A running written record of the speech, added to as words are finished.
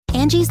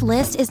Angie's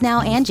List is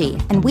now Angie,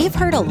 and we've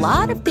heard a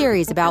lot of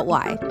theories about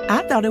why.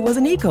 I thought it was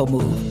an eco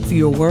move.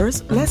 Fewer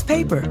words, less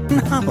paper.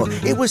 No,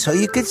 it was so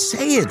you could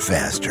say it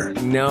faster.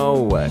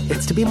 No,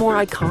 it's to be more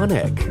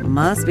iconic.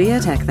 Must be a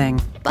tech thing.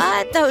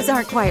 But those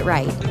aren't quite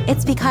right.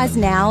 It's because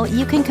now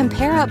you can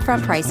compare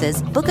upfront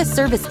prices, book a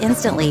service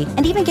instantly,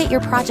 and even get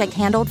your project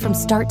handled from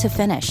start to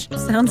finish.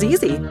 Sounds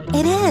easy.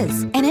 It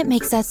is, and it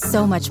makes us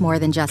so much more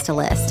than just a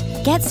list.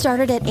 Get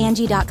started at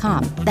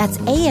Angie.com. That's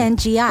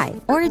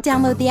ANGI, or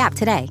download the app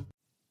today.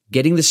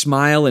 Getting the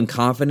smile and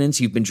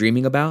confidence you've been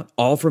dreaming about,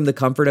 all from the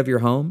comfort of your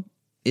home,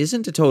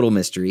 isn't a total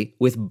mystery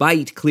with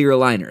Byte clear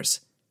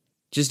aligners.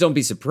 Just don't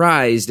be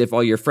surprised if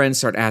all your friends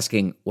start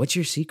asking, "What's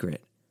your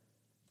secret?"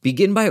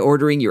 Begin by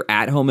ordering your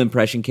at-home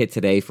impression kit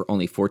today for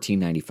only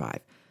 $14.95.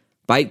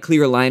 Byte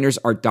clear aligners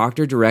are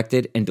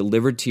doctor-directed and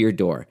delivered to your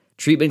door.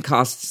 Treatment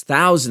costs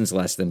thousands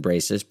less than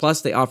braces, plus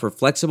they offer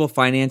flexible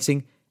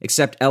financing,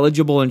 accept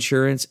eligible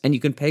insurance, and you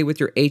can pay with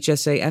your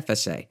HSA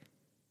FSA.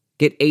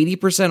 Get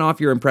 80% off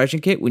your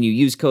impression kit when you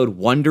use code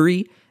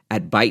WONDERY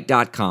at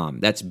Byte.com.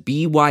 That's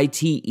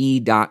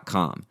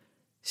BYTE.com.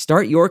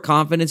 Start your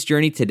confidence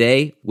journey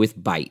today with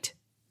Byte.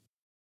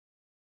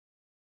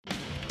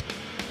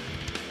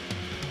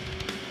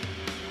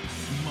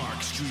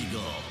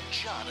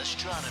 John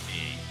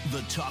Astronomy,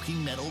 the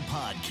Talking Metal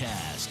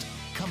Podcast,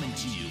 coming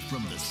to you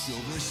from the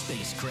Silver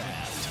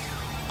Spacecraft.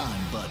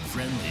 I'm Bud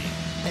Friendly,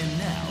 and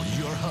now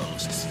your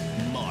hosts,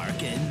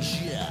 Mark and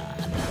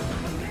John.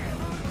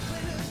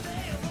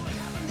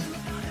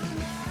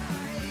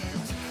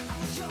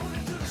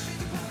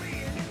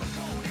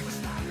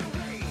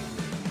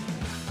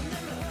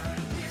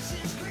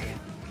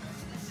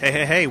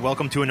 Hey,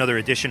 welcome to another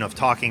edition of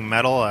Talking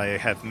Metal. I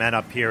have met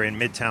up here in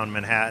Midtown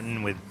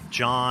Manhattan with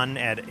John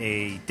at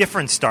a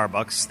different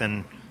Starbucks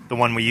than the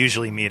one we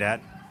usually meet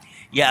at.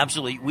 Yeah,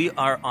 absolutely. We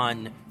are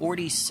on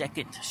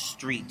 42nd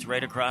Street,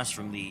 right across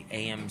from the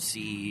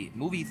AMC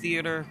movie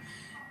theater.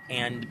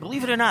 And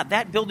believe it or not,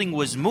 that building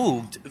was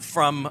moved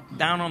from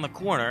down on the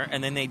corner,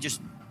 and then they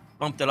just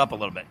bumped it up a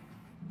little bit.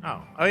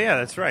 Oh yeah,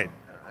 that's right.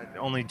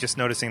 Only just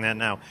noticing that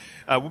now.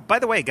 By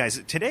the way,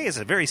 guys, today is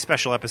a very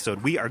special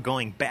episode. We are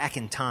going back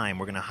in time.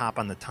 We're going to hop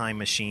on the time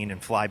machine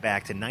and fly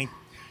back to I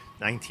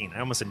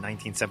almost said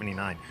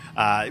 1979.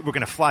 We're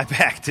going to fly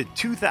back to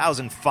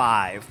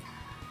 2005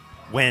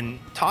 when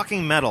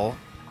Talking Metal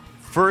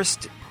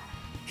first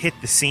hit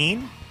the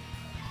scene.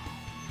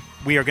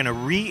 We are going to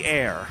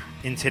re-air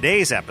in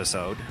today's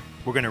episode.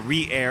 We're going to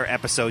re-air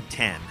episode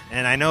 10.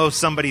 And I know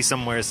somebody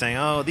somewhere is saying,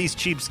 oh, these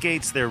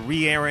cheapskates, they're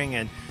re-airing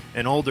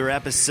an older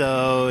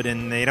episode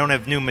and they don't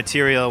have new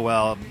material.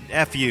 Well,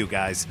 F you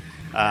guys,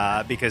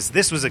 because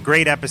this was a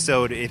great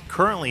episode. It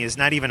currently is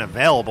not even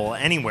available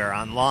anywhere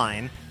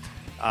online.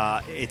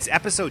 It's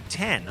episode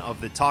 10 of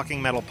the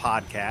Talking Metal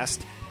podcast,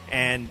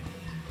 and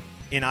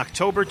in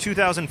October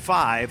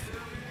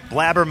 2005,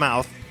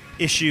 Blabbermouth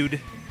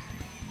issued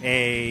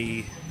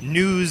a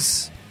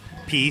news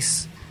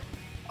piece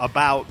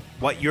about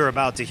what you're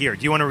about to hear.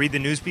 Do you want to read the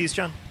news piece,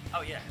 John?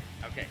 Oh, yeah.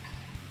 Okay.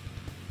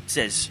 It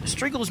says,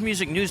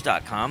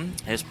 Striegel'sMusicNews.com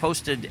has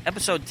posted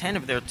episode 10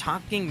 of their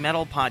Talking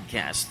Metal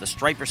podcast, the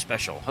Stryper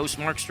Special. Host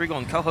Mark Striegel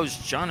and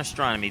co-host John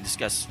Astronomy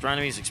discuss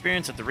Astronomy's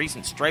experience at the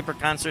recent Stryper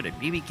concert at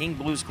B.B. King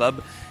Blues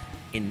Club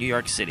in New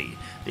York City.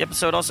 The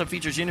episode also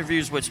features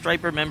interviews with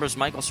Stryper members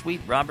Michael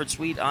Sweet, Robert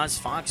Sweet, Oz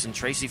Fox, and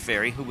Tracy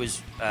Ferry, who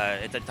was,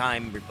 at the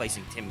time,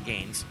 replacing Tim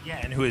Gaines. Yeah,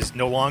 and who is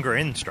no longer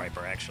in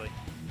Stryper, actually.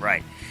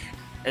 Right.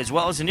 As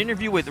well as an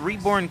interview with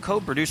Reborn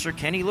co-producer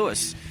Kenny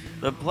Lewis.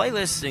 The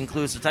playlist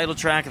includes the title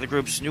track of the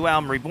group's new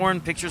album,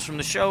 Reborn, pictures from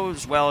the show,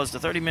 as well as the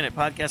 30-minute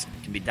podcast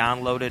can be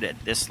downloaded at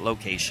this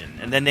location.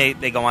 And then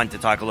they go on to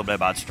talk a little bit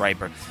about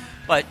Stryper.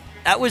 But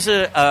that was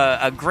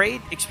a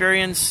great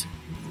experience,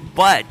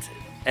 but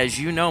as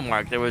you know,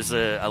 Mark, there was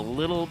a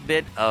little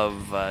bit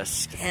of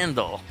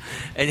scandal.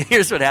 And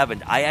here's what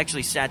happened. I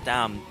actually sat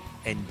down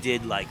and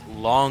did,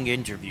 long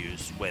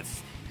interviews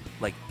with,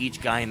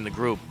 each guy in the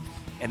group.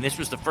 And this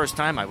was the first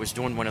time I was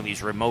doing one of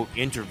these remote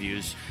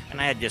interviews. And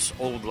I had this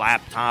old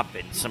laptop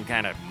and some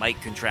kind of mic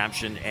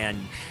contraption.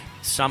 And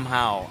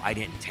somehow I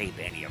didn't tape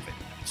any of it.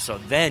 So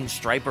then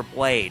Stryper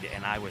played,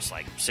 and I was,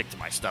 sick to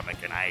my stomach.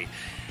 And I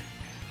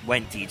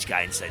went to each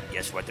guy and said,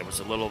 guess what? There was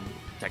a little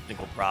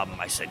technical problem.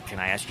 I said, can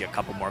I ask you a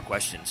couple more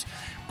questions?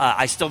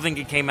 I still think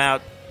it came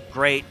out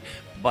great,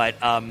 but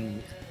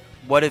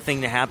what a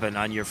thing to happen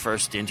on your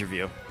first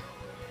interview.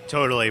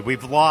 Totally.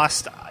 We've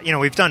lost,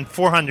 we've done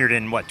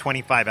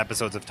 425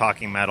 episodes of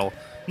Talking Metal.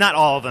 Not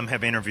all of them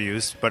have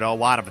interviews, but a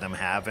lot of them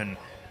have, and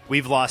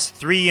we've lost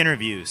 3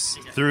 interviews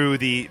through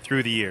the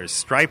years.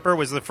 Stryper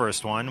was the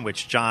first one,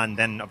 which John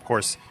then, of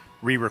course,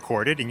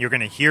 re-recorded, and you're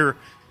going to hear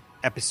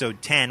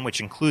episode 10,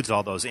 which includes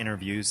all those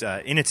interviews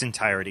in its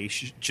entirety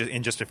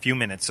in just a few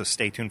minutes, so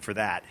stay tuned for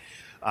that.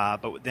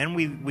 But then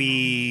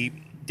we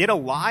did a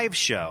live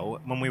show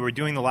when we were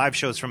doing the live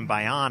shows from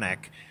Bionic,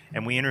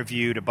 and we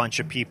interviewed a bunch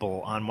of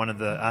people on one of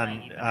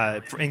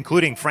the,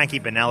 including Frankie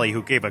Benelli,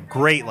 who gave a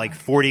great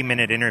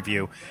 40-minute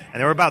interview. And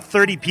there were about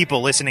 30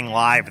 people listening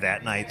live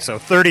that night, so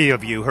 30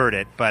 of you heard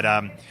it. But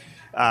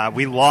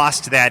We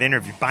lost that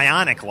interview.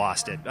 Bionic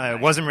lost it. It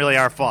wasn't really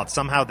our fault.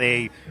 Somehow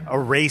they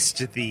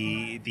erased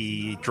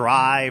the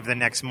drive the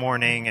next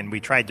morning, and we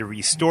tried to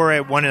restore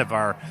it. One of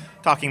our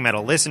Talking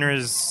Metal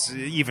listeners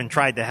even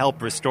tried to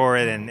help restore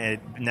it, and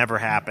it never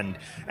happened.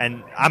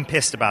 And I'm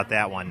pissed about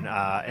that one.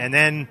 And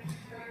then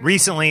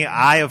recently,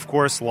 I, of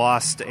course,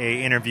 lost an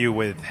interview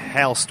with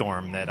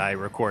Hailstorm that I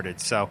recorded.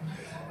 So,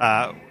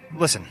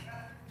 listen,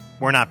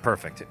 we're not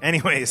perfect.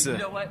 Anyways. You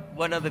know what?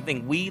 One other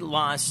thing. We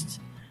lost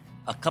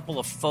a couple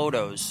of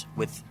photos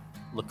with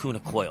Lacuna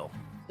Coil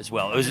as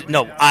well.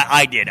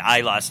 I did.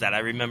 I lost that. I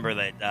remember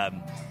that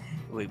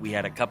we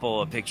had a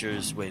couple of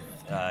pictures with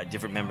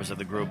different members of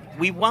the group.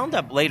 We wound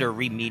up later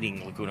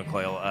re-meeting Lacuna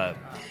Coil,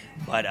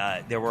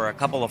 but there were a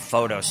couple of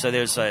photos. So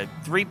there's 3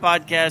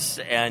 podcasts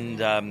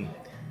and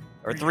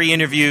or 3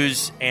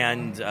 interviews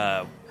and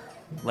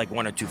like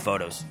 1 or 2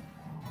 photos.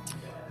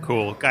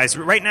 Cool. Guys,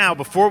 right now,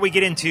 before we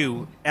get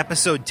into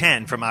episode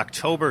 10 from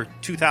October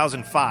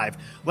 2005,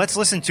 let's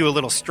listen to a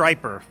little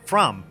Stryper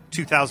from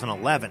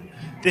 2011.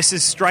 This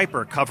is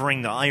Stryper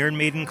covering the Iron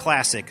Maiden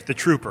classic, The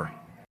Trooper.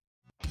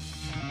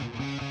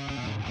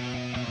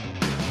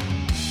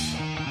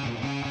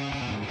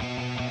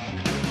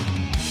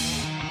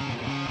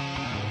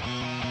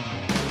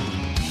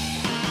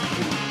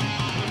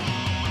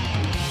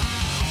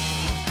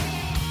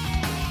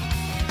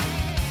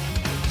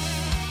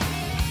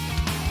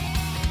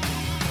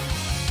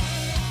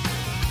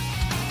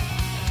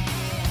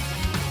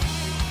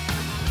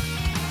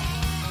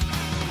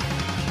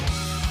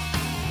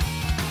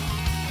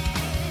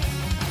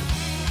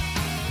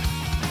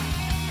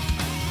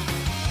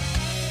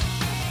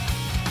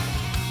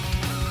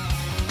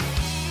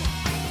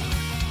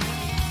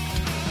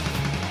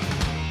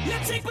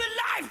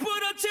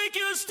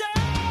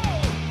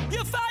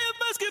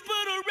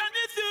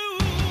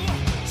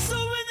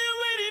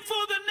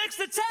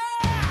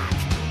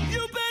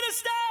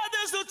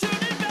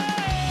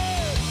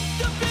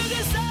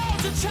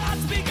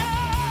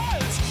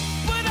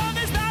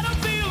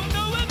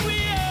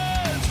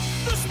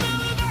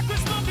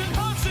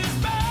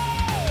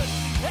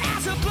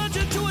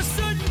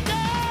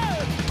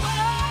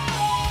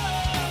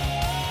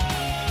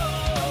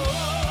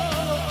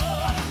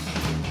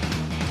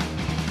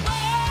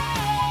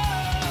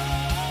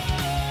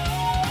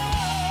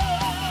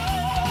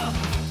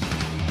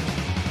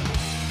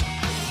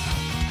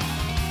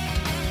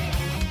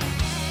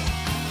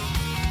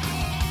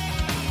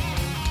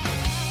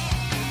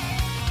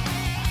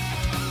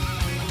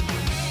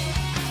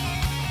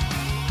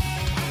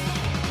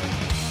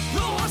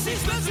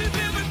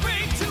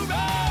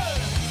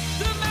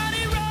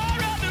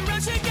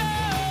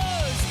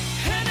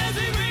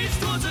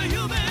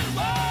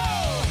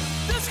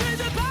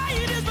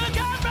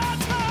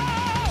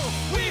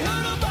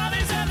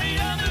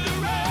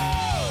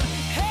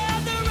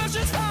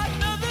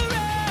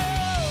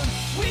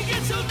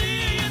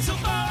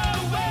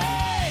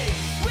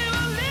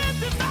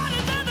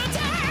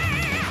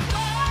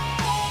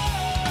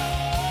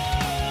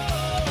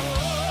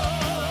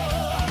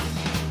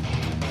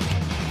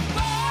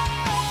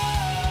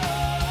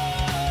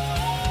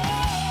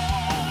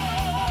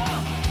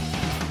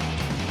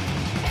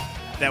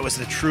 That was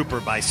The Trooper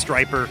by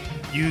Stryper.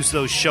 Use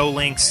those show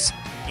links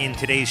in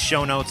today's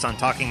show notes on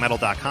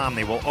TalkingMetal.com.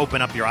 They will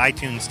open up your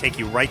iTunes, take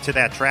you right to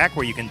that track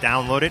where you can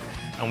download it,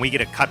 and we get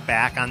a cut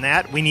back on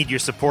that. We need your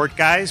support,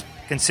 guys.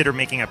 Consider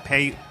making a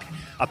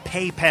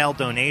PayPal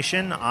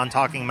donation on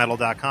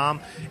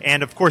TalkingMetal.com.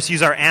 And, of course,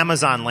 use our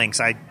Amazon links.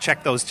 I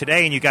checked those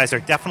today, and you guys are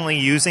definitely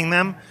using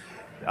them.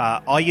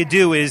 All you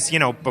do is,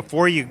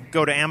 before you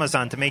go to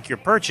Amazon to make your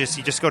purchase,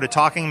 you just go to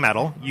Talking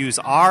Metal, use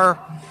our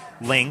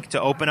link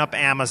to open up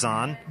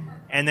Amazon,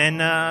 and then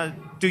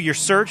do your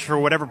search for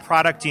whatever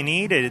product you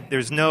need.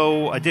 There's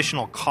no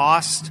additional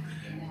cost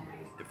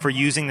for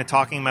using the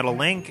Talking Metal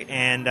link,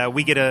 and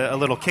we get a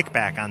little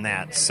kickback on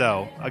that.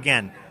 So,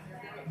 again,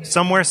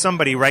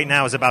 somebody right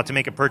now is about to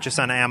make a purchase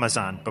on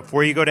Amazon.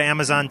 Before you go to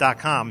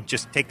Amazon.com,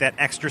 just take that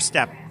extra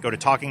step. Go to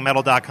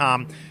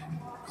TalkingMetal.com,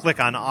 click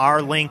on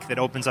our link that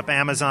opens up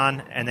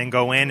Amazon, and then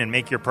go in and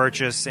make your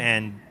purchase,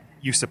 and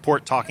you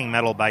support Talking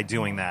Metal by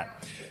doing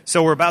that.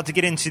 So we're about to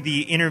get into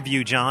the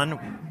interview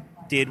John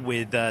did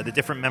with the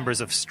different members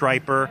of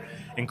Stryper,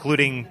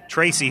 including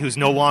Tracy, who's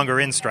no longer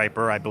in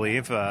Stryper, I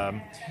believe,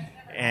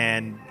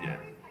 and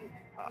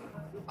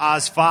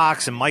Oz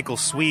Fox and Michael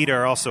Sweet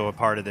are also a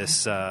part of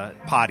this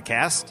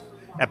podcast,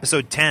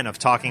 episode 10 of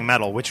Talking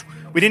Metal, which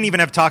we didn't even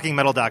have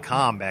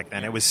TalkingMetal.com back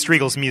then. It was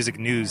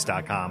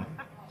Striegel'sMusicNews.com.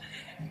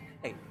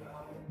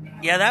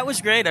 Yeah, that was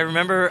great. I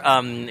remember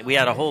we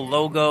had a whole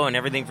logo and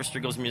everything for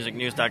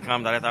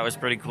Striegel'sMusicNews.com that I thought was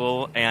pretty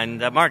cool. And,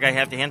 Mark, I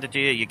have to hand it to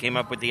you. You came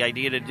up with the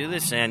idea to do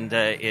this, and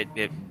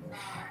it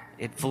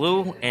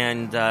flew,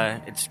 and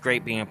it's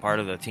great being a part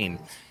of the team.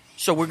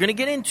 So we're going to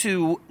get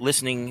into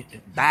listening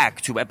back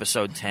to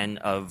episode 10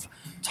 of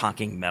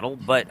Talking Metal,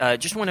 but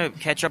just want to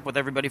catch up with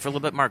everybody for a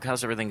little bit. Mark,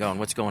 how's everything going?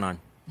 What's going on?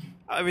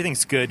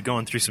 Everything's good.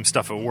 Going through some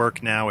stuff at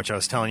work now, which I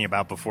was telling you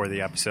about before the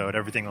episode.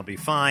 Everything will be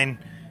fine.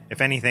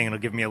 if anything, it'll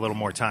give me a little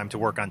more time to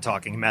work on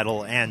Talking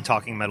Metal and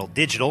Talking Metal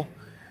Digital.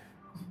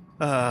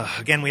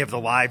 Again, we have the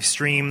live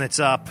stream that's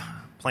up,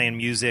 playing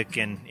music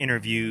and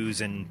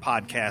interviews and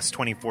podcasts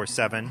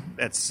 24/7.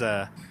 That's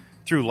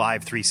through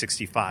Live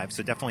 365.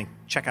 So definitely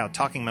check out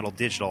Talking Metal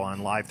Digital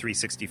on Live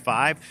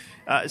 365.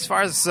 As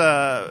far as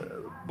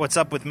what's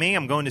up with me,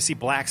 I'm going to see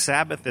Black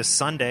Sabbath this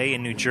Sunday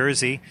in New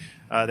Jersey.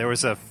 There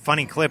was a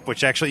funny clip,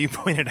 which actually you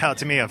pointed out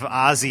to me, of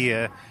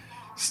Ozzy,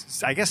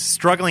 I guess,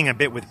 struggling a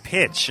bit with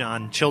pitch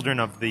on Children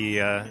of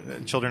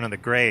the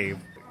Grave.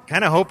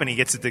 Kind of hoping he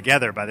gets it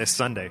together by this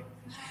Sunday.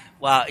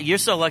 Well, you're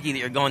so lucky that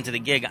you're going to the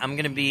gig. I'm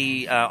going to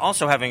be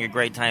also having a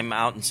great time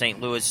out in St.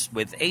 Louis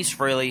with Ace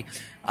Frehley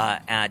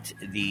at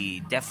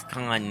the DEF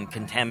CON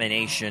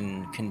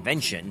Contamination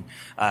Convention,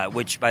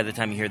 which by the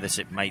time you hear this,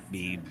 it might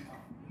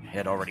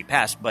had already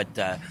passed. But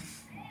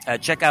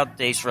check out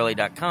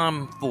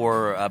acefrehley.com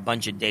for a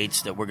bunch of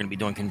dates that we're going to be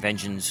doing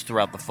conventions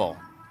throughout the fall.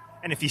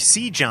 And if you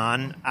see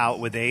John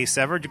out with Ace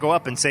ever, to go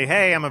up and say,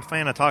 hey, I'm a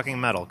fan of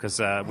Talking Metal, because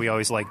we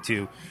always like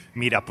to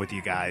meet up with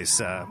you guys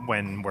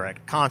when we're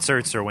at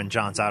concerts or when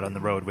John's out on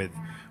the road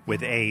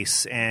with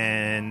Ace.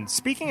 And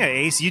speaking of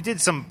Ace, you did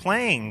some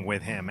playing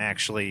with him,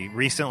 actually,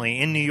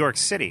 recently in New York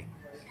City.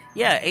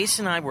 Yeah, Ace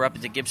and I were up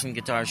at the Gibson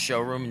Guitar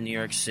Showroom in New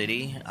York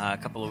City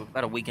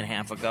about a week and a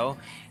half ago.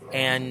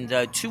 And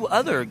two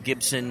other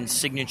Gibson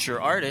signature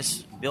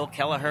artists, Bill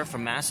Kelleher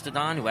from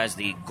Mastodon, who has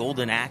the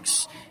Golden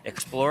Axe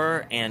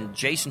Explorer, and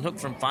Jason Hook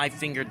from Five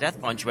Finger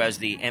Death Punch, who has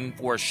the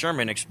M4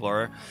 Sherman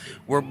Explorer,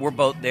 were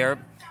both there.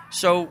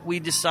 So we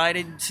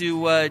decided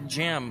to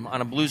jam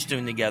on a blues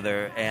tune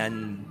together.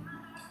 And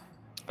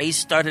Ace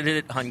started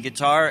it on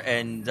guitar,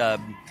 and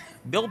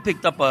Bill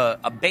picked up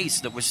a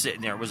bass that was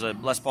sitting there. It was a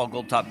Les Paul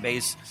Gold Top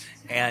bass,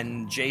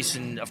 and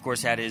Jason, of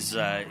course, had his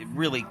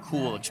really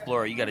cool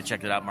Explorer. You got to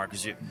check it out,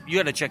 Marcus. You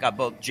got to check out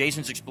both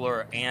Jason's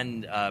Explorer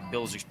and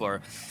Bill's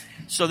Explorer.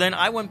 So then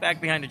I went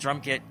back behind the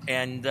drum kit,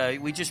 and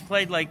we just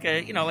played like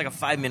a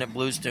 5-minute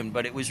blues tune.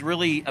 But it was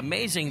really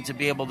amazing to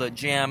be able to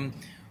jam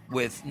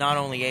with not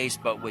only Ace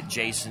but with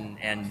Jason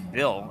and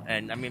Bill.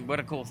 And I mean, what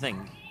a cool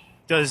thing.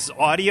 Does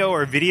audio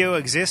or video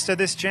exist of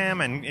this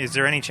jam? And is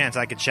there any chance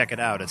I could check it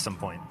out at some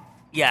point?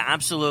 Yeah,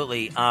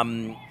 absolutely.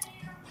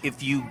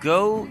 If you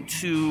go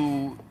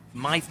to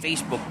my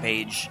Facebook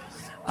page,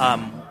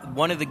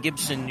 one of the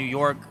Gibson New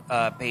York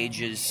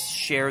pages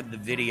shared the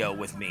video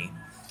with me.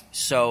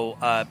 So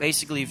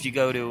basically, if you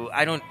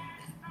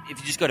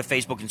just go to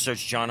Facebook and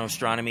search John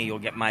Ostronomy, you'll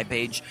get my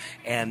page,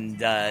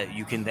 and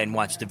you can then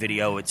watch the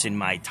video. It's in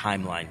my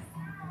timeline.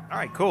 All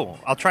right, cool.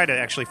 I'll try to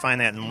actually find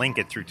that and link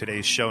it through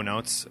today's show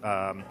notes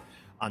on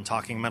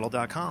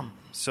TalkingMetal.com.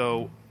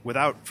 So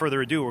without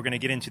further ado, we're going to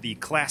get into the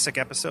classic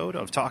episode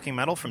of Talking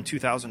Metal from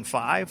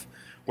 2005,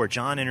 where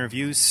John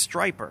interviews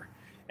Stryper.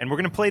 And we're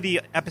going to play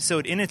the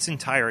episode in its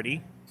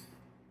entirety.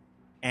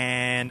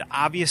 And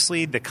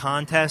obviously, the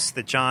contest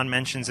that John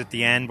mentions at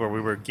the end, where we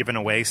were giving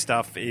away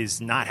stuff,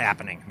 is not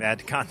happening.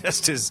 That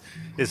contest is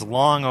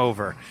long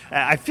over.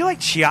 I feel like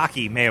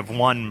Chiaki may have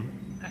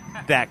won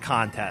that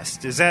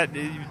contest. Is that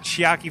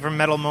Chiaki from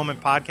Metal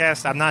Moment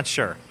Podcast? I'm not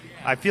sure.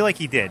 I feel like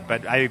he did,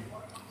 but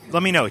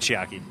let me know,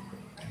 Chiaki.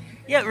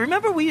 Yeah,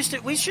 remember we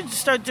should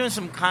start doing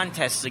some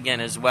contests again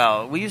as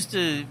well. We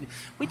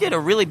did a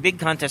really big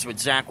contest with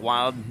Zakk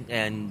Wylde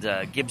and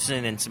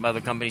Gibson and some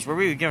other companies where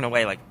we were gave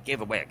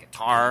away a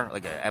guitar,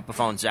 like an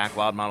Epiphone Zakk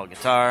Wylde model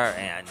guitar,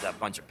 and a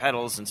bunch of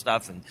pedals and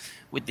stuff. And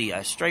with the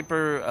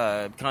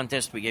Stryper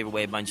contest, we gave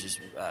away a bunch of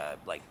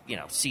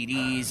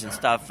CDs and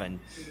stuff. And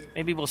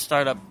maybe we'll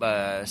start up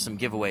some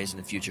giveaways in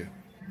the future.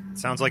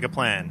 Sounds like a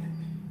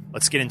plan.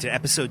 Let's get into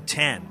episode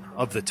 10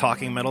 of the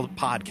Talking Metal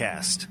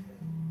podcast.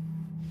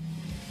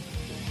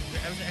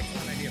 That was an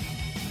excellent idea.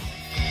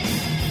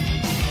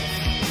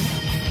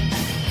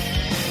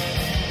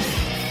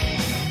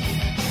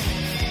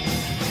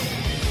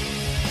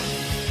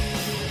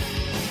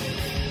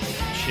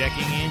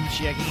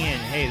 Checking in.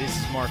 Hey, this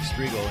is Mark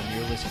Striegel, and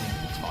you're listening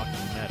to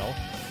Talking Metal,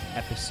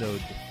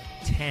 episode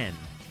 10.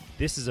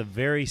 This is a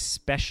very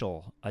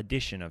special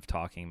edition of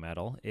Talking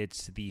Metal.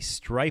 It's the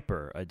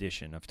Stryper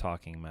edition of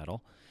Talking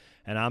Metal.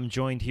 And I'm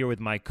joined here with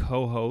my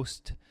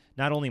co-host,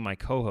 not only my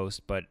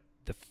co-host, but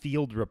the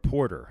field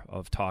reporter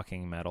of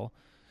Talking Metal,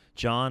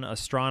 John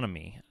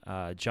Ostronomy.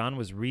 John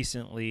was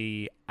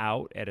recently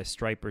out at a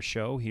Stryper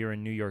show here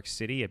in New York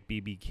City at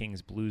B.B.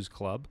 King's Blues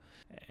Club.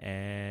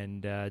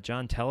 And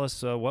John, tell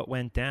us what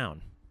went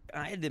down.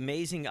 I had the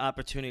amazing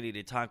opportunity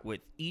to talk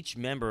with each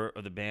member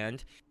of the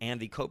band and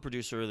the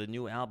co-producer of the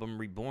new album,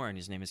 Reborn.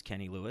 His name is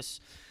Kenny Lewis.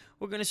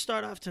 We're going to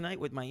start off tonight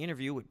with my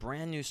interview with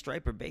brand new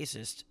Stryper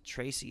bassist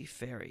Tracy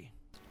Ferry.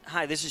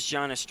 Hi, this is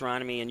John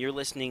Ostronomy, and you're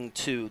listening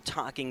to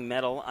Talking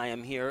Metal. I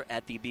am here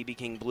at the B.B.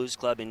 King Blues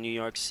Club in New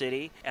York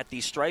City at the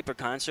Stryper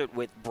concert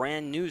with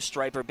brand new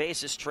Stryper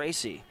bassist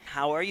Tracy.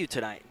 How are you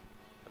tonight?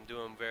 I'm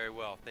doing very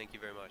well. Thank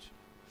you very much.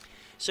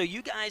 So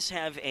you guys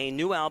have a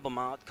new album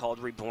out called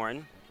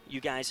Reborn.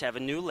 You guys have a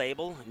new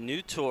label,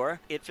 new tour.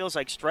 It feels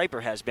like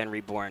Stryper has been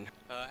reborn.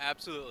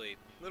 Absolutely.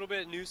 A little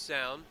bit of new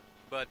sound.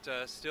 but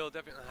still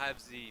definitely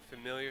has the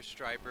familiar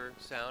Stryper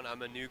sound.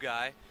 I'm a new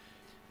guy,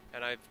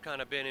 and I've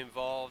kind of been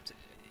involved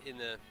in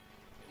the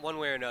one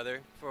way or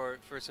another for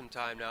some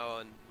time now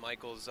on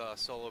Michael's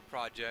solo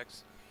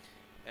projects,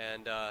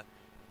 and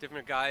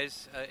different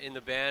guys in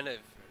the band have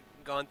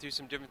gone through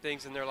some different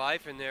things in their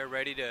life, and they're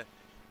ready to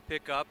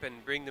pick up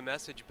and bring the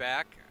message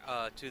back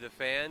to the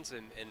fans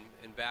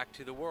and back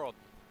to the world.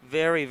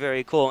 Very,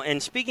 very cool.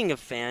 And speaking of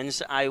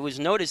fans, I was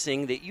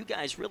noticing that you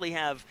guys really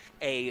have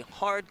a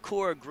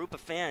hardcore group of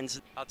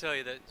fans. I'll tell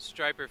you that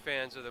Stryper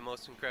fans are the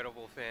most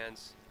incredible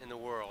fans in the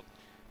world.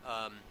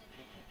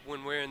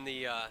 When we're in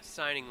the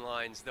signing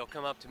lines, they'll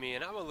come up to me,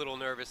 and I'm a little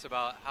nervous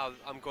about how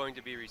I'm going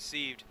to be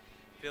received,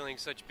 filling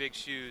such big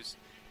shoes.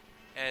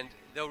 And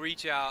they'll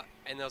reach out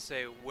and they'll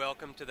say,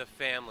 "Welcome to the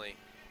family."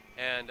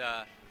 And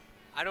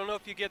I don't know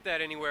if you get that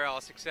anywhere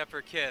else except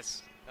for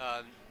KISS.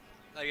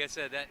 Like I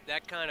said,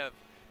 that kind of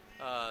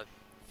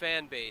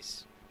fan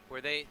base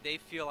where they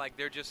feel like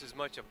they're just as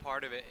much a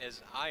part of it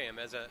as I am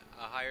as a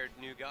hired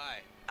new guy.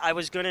 I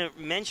was going to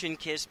mention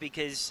KISS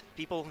because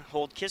people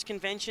hold KISS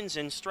conventions,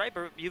 and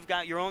Stryper, you've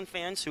got your own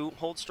fans who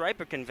hold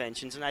Stryper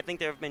conventions, and I think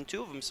there have been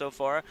 2 of them so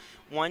far,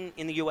 one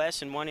in the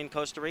U.S. and one in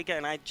Costa Rica,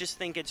 and I just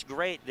think it's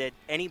great that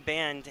any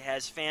band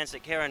has fans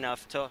that care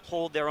enough to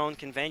hold their own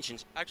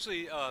conventions.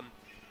 Actually,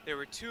 there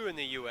were 2 in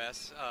the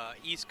U.S.,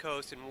 East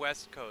Coast and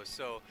West Coast,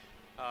 so,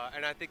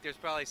 and I think there's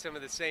probably some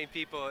of the same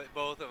people at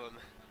both of them.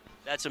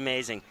 That's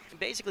amazing.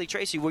 Basically,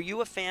 Tracy, were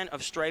you a fan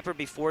of Stryper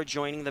before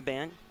joining the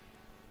band?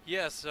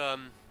 Yes,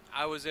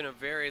 I was in a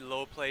very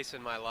low place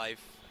in my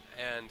life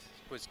and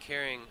was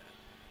carrying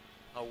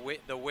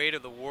the weight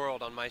of the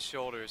world on my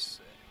shoulders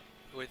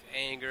with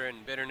anger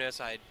and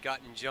bitterness. I had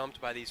gotten jumped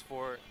by these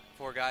four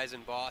guys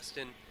in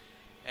Boston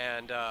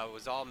and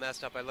was all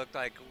messed up. I looked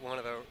like one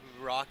of the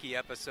Rocky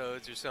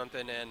episodes or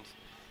something, and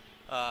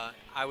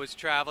I was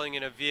traveling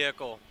in a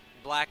vehicle,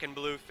 black and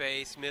blue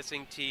face,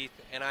 missing teeth,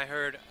 and I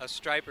heard a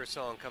Stryper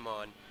song come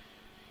on,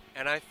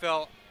 and I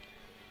felt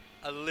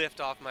a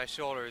lift off my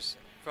shoulders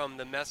from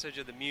the message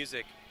of the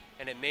music,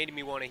 and it made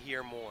me want to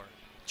hear more.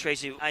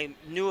 Tracy, I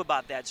knew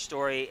about that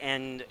story,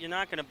 and you're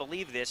not going to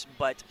believe this,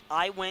 but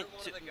I went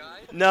to...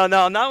 No,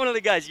 I'm not one of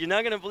the guys. You're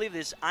not going to believe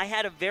this. I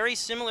had a very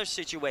similar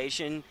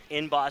situation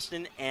in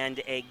Boston,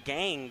 and a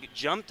gang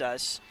jumped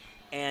us,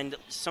 and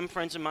some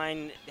friends of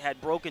mine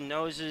had broken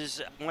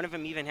noses. One of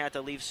them even had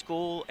to leave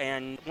school,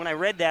 and when I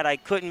read that, I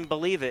couldn't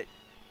believe it.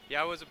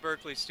 Yeah, I was a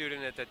Berkeley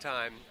student at the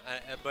time,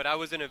 but I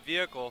was in a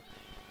vehicle.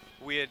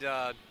 We had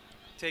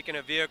taken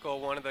a vehicle,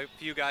 one of the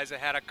few guys that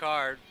had a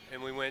car,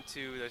 and we went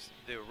to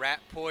the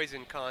Rat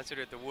Poison concert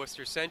at the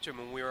Worcester Centrum,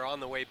 and we were on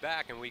the way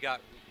back, and we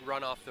got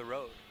run off the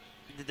road.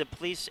 Did the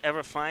police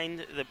ever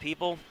find the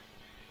people?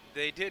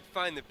 They did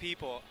find the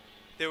people.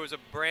 There was a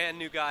brand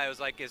new guy. It was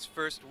like his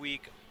first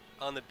week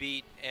on the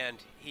beat, and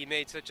he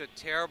made such a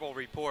terrible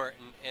report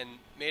and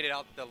made it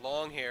out the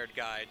long-haired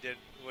guy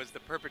was the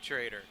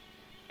perpetrator,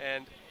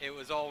 and it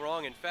was all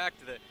wrong. In fact,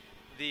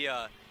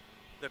 the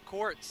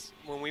courts,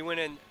 when we went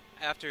in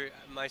after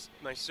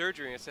my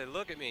surgery, and said,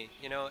 "Look at me,"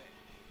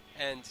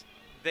 and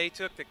they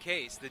took the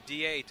case. The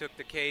DA took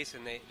the case,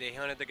 and they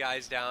hunted the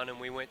guys down, and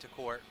we went to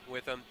court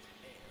with them.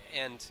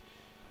 And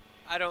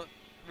I don't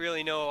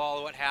really know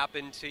all what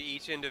happened to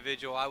each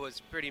individual. I was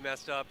pretty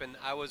messed up, and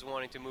I was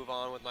wanting to move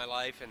on with my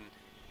life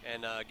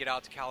and get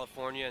out to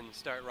California and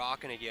start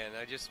rocking again.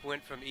 I just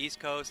went from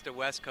East Coast to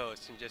West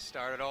Coast and just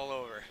started all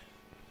over.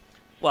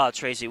 Wow,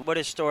 Tracy, what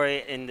a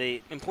story. And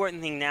the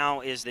important thing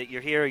now is that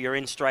you're here, you're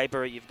in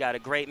Stryper, you've got a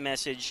great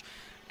message,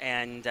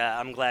 and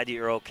I'm glad that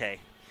you're okay.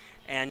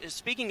 And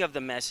speaking of the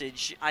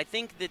message, I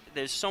think that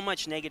there's so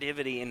much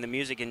negativity in the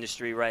music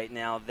industry right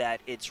now that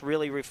it's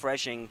really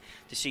refreshing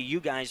to see you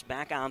guys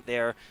back out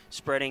there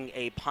spreading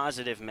a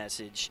positive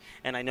message.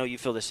 And I know you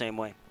feel the same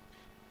way.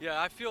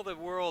 Yeah, I feel the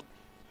world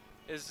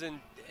is in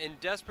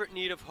desperate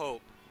need of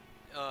hope.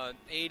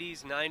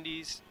 80s,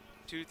 90s,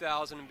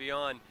 2000 and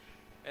beyond.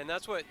 And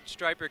that's what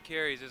Stryper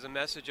carries, is a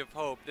message of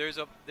hope.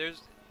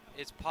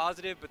 It's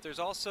positive, but there's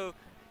also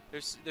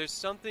there's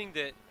something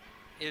that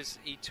is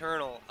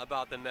eternal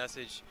about the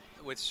message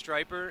with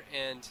Stryper.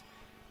 And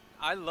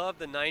I love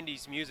the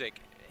 90s music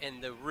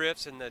and the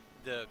riffs and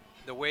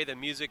the way the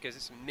music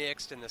is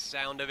mixed and the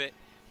sound of it.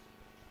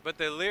 But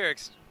the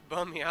lyrics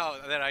bum me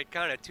out that I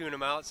kind of tune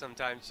them out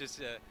sometimes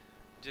just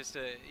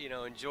to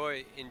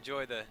enjoy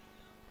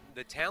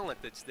the talent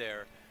that's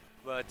there.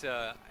 But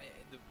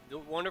the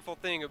wonderful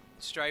thing of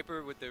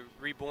Stryper with the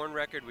Reborn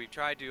record, we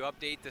tried to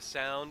update the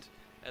sound,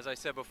 as I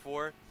said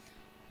before,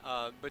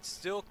 but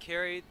still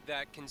carry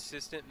that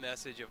consistent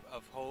message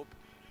of hope,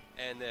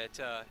 and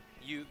that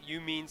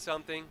you mean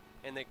something,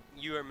 and that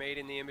you are made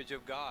in the image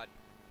of God.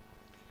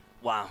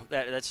 Wow,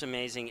 that's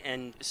amazing.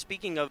 And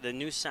speaking of the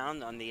new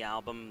sound on the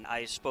album,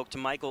 I spoke to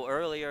Michael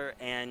earlier,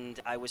 and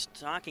I was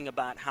talking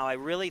about how I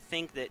really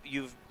think that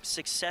you've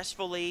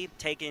successfully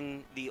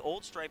taken the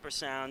old Stryper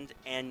sound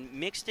and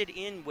mixed it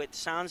in with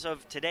sounds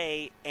of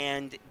today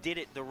and did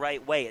it the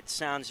right way. It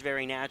sounds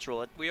very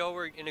natural. We all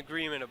were in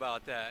agreement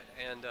about that,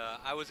 and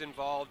I was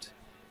involved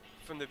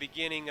from the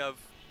beginning of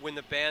when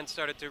the band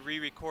started to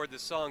re-record the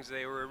songs,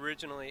 they were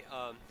originally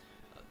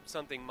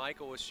something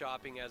Michael was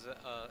shopping as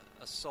a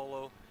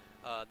solo,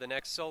 the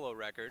next solo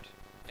record.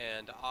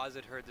 And Oz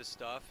had heard this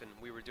stuff, and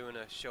we were doing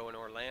a show in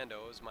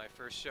Orlando. It was my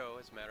first show,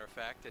 as a matter of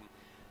fact, and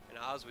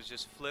Oz was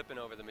just flipping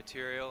over the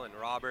material, and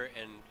Robert,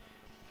 and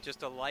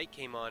just a light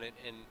came on it,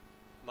 and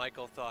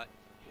Michael thought,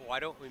 why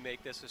don't we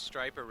make this a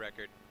Stryper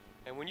record?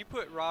 And when you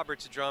put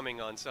Robert's drumming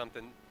on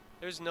something,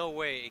 there's no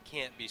way it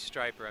can't be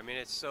Stryper. I mean,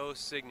 it's so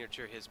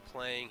signature, his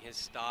playing, his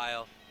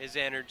style, his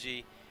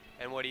energy,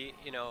 and what he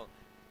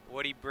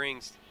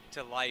brings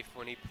to life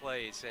when he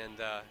plays. And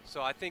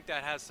so I think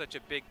that has such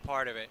a big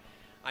part of it.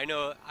 I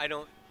know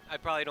I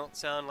probably don't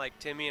sound like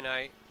Timmy, and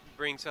I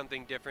bring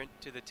something different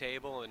to the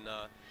table, and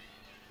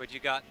but you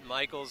got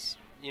Michael's,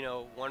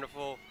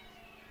 wonderful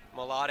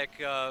melodic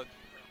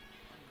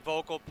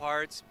vocal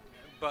parts,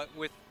 but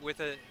with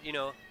a,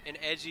 an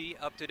edgy,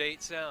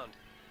 up-to-date sound.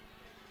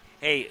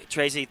 Hey,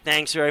 Tracy,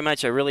 thanks very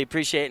much. I really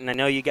appreciate it, and I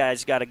know you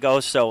guys got to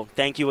go, so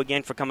thank you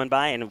again for coming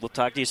by, and we'll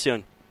talk to you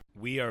soon.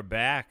 We are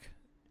back.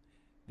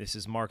 This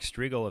is Mark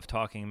Strigl of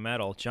Talking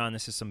Metal. John,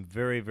 this is some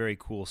very, very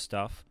cool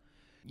stuff.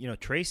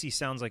 Tracy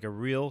sounds like a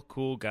real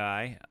cool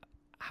guy.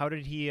 How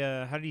did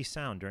he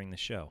sound during the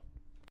show?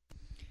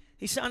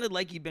 He sounded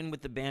like he'd been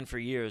with the band for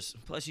years.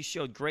 Plus, he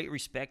showed great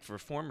respect for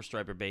former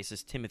Stryper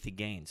bassist Timothy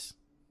Gaines.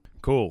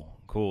 Cool.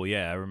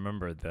 Yeah, I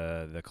remember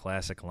the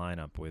classic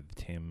lineup with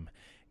Tim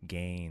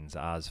Gaines,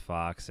 Oz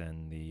Fox,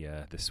 and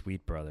the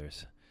Sweet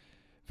Brothers.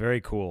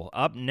 Very cool.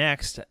 Up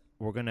next,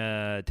 we're going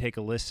to take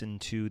a listen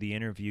to the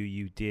interview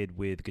you did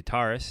with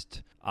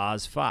guitarist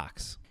Oz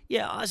Fox.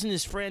 Yeah, Oz and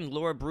his friend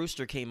Laura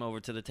Brewster came over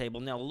to the table.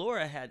 Now,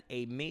 Laura had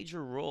a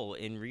major role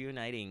in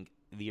reuniting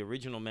the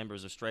original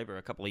members of Stryper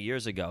a couple of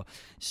years ago,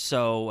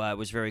 so it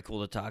was very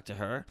cool to talk to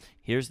her.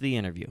 Here's the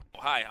interview.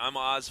 Hi, I'm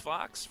Oz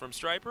Fox from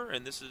Stryper,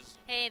 and this is...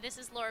 Hey, this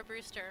is Laura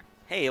Brewster.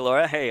 Hey,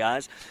 Laura. Hey,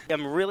 Oz.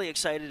 I'm really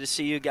excited to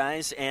see you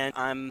guys, and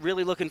I'm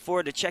really looking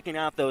forward to checking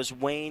out those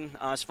Wayne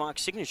Oz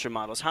Fox signature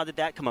models. How did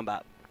that come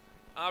about?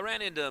 I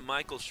ran into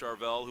Michael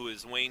Charvel, who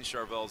is Wayne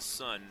Charvel's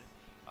son.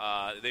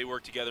 They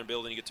work together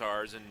building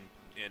guitars, and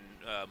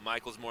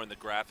Michael's more on the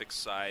graphics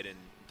side and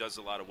does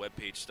a lot of web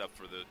page stuff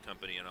for the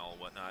company and all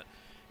whatnot.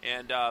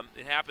 And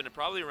it happened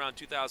probably around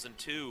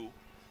 2002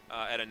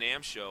 at a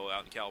NAMM show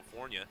out in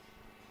California.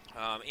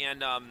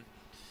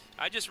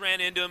 I just ran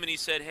into him, and he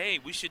said, hey,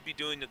 we should be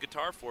doing the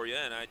guitar for you.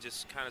 And I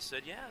just kind of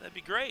said, yeah, that'd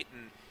be great.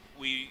 And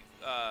we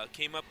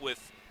came up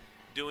with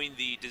doing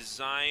the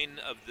design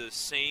of the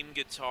same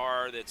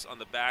guitar that's on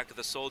the back of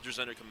the Soldiers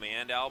Under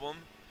Command album,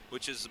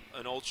 which is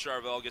an old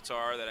Charvel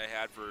guitar that I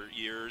had for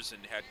years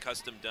and had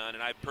custom done.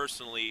 And I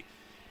personally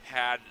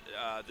had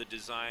the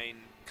design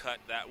cut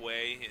that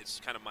way. It's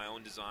kind of my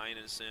own design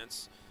in a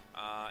sense.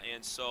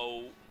 And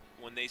so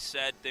when they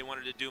said they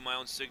wanted to do my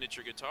own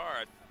signature guitar,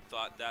 I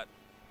thought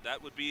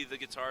that would be the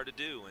guitar to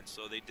do. And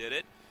so they did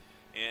it.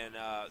 And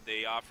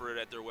they offer it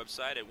at their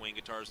website at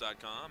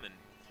wayneguitars.com. And,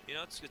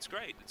 it's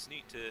great. It's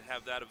neat to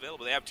have that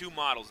available. They have two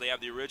models. They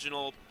have the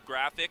original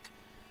graphic,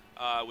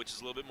 which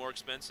is a little bit more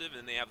expensive,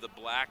 and they have the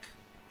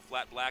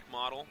flat black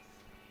model,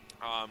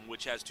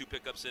 which has two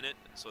pickups in it,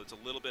 so it's a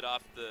little bit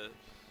off the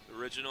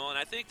original. And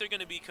I think they're going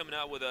to be coming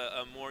out with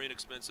a more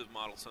inexpensive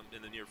model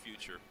in the near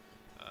future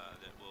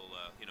that will,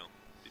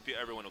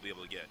 everyone will be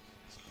able to get.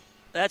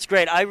 That's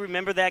great. I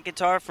remember that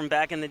guitar from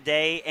back in the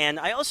day, and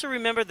I also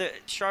remember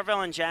that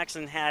Charvel and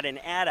Jackson had an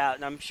ad out,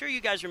 and I'm sure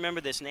you guys remember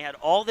this, and they had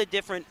all the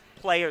different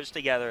players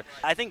together.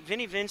 I think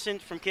Vinnie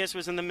Vincent from Kiss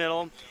was in the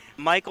middle,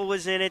 Michael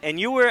was in it, and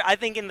you were, I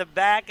think, in the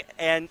back,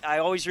 and I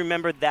always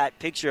remembered that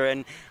picture,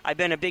 and I've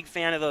been a big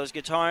fan of those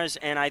guitars,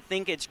 and I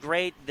think it's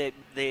great that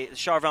the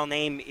Charvel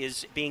name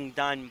is being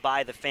done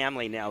by the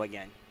family now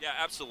again. Yeah,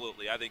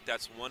 absolutely. I think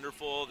that's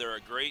wonderful. They're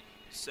a great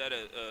set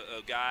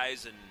of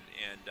guys, and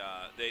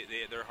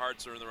their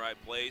hearts are in the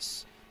right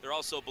place. They're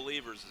also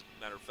believers, as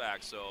a matter of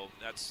fact, so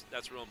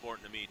that's real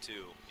important to me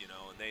too.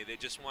 And they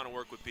just want to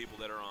work with people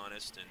that are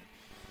honest, and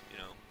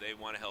they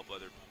want to help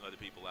other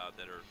people out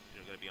that are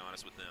going to be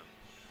honest with them.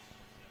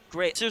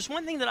 Great. So there's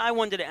one thing that I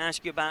wanted to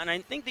ask you about, and I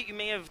think that you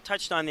may have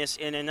touched on this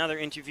in another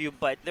interview,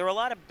 but there were a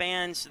lot of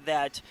bands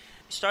that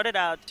started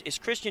out as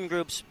Christian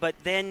groups, but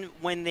then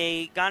when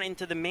they got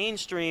into the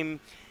mainstream,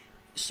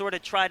 sort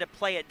of try to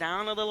play it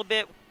down a little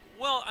bit.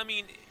 Well, I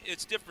mean,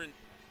 it's different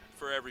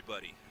for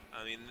everybody.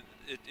 I mean,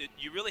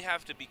 you really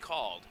have to be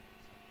called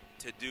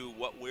to do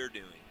what we're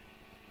doing.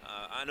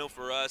 I know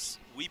for us,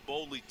 we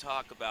boldly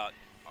talk about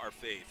our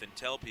faith and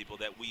tell people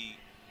that we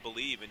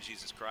believe in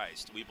Jesus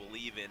Christ. We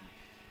believe in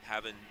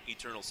having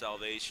eternal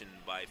salvation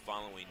by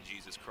following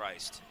Jesus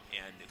Christ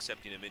and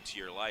accepting him into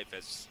your life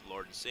as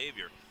Lord and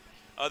Savior.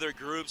 Other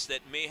groups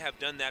that may have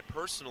done that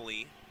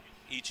personally,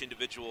 each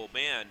individual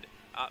band,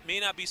 may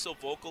not be so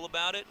vocal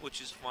about it, which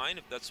is fine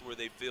if that's where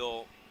they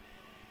feel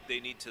they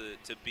need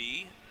to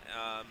be.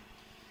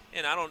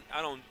 And I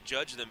don't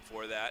judge them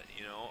for that.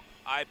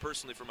 I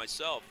personally, for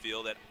myself,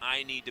 feel that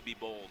I need to be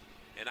bold,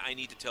 and I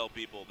need to tell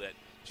people that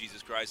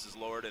Jesus Christ is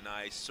Lord, and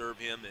I serve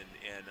him,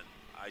 and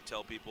I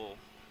tell people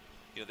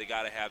they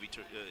got to have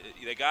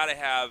they got to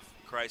have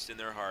Christ in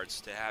their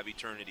hearts to have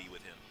eternity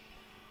with Him.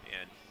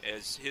 And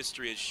as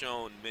history has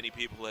shown, many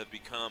people have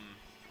become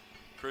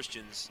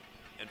Christians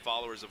and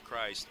followers of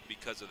Christ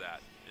because of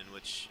that, in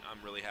which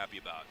I'm really happy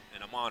about,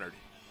 and I'm honored.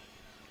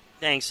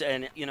 Thanks.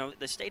 And,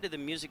 the state of the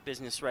music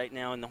business right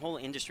now and the whole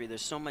industry,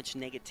 there's so much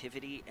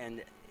negativity,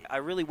 and I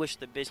really wish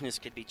the business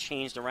could be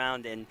changed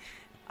around. And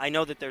I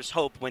know that there's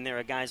hope when there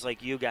are guys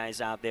like you guys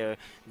out there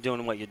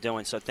doing what you're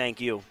doing, so thank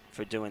you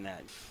for doing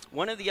that.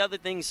 One of the other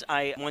things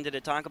I wanted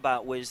to talk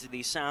about was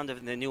the sound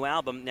of the new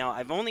album. Now,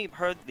 I've only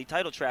heard the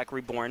title track,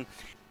 Reborn,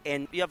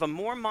 and you have a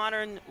more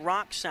modern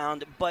rock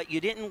sound, but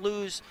you didn't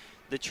lose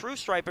the true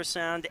Stryper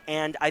sound,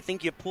 and I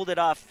think you pulled it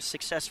off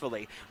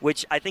successfully,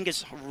 which I think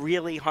is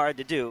really hard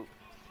to do.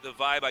 The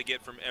vibe I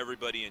get from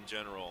everybody in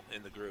general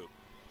in the group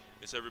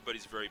is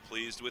everybody's very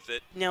pleased with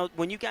it. Now,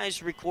 when you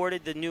guys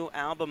recorded the new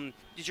album,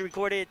 did you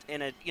record it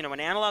in an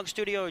analog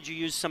studio, or did you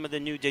use some of the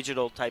new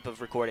digital type of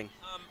recording?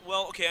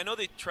 Well, okay, I know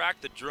they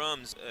tracked the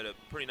drums at a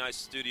pretty nice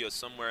studio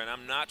somewhere, and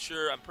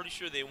I'm pretty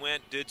sure they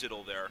went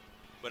digital there.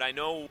 But I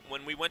know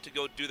when we went to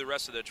go do the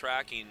rest of the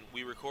tracking,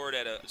 we record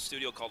at a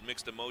studio called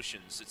Mixed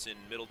Emotions. It's in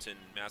Middleton,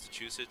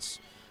 Massachusetts.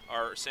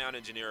 Our sound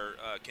engineer,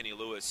 Kenny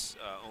Lewis,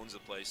 owns the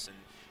place,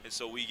 and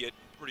so we get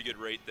pretty good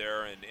rate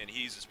there, and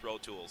he uses Pro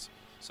Tools.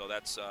 So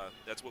that's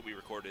what we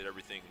recorded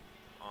everything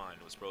on,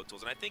 was Pro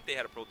Tools. And I think they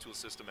had a Pro Tools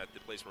system at the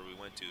place where we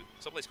went to,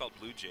 someplace called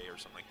Blue Jay or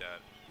something like that.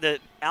 The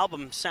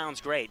album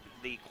sounds great.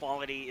 The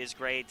quality is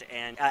great,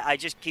 and I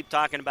just keep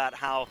talking about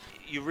how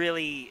you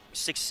really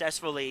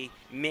successfully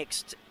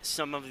mixed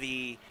some of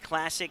the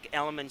classic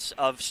elements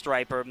of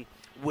Stryper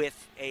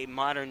with a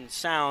modern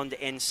sound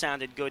and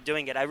sounded good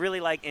doing it. I really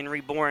like in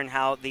Reborn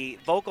how the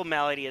vocal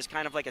melody is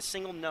kind of like a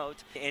single note,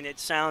 and it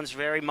sounds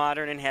very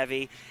modern and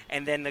heavy,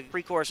 and then the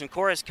pre-chorus and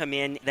chorus come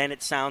in, then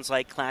it sounds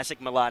like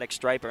classic melodic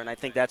Stryper, and I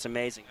think that's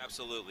amazing.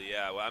 Absolutely,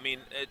 yeah. Well, I mean,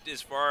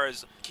 as far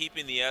as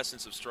keeping the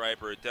essence of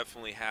Stryper, it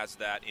definitely has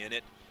that in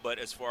it, but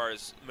as far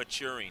as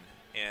maturing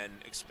and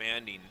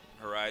expanding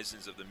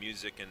horizons of the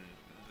music and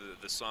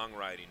the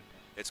songwriting,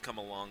 it's come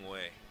a long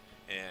way.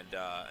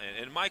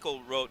 And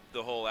Michael wrote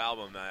the whole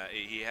album.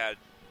 He had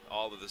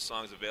all of the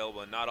songs available,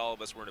 and not all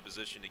of us were in a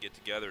position to get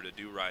together to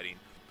do writing.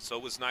 So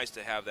it was nice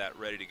to have that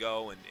ready to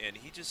go, and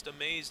he just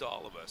amazed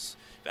all of us.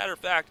 Matter of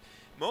fact,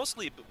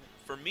 mostly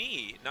for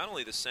me, not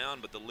only the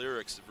sound, but the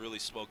lyrics have really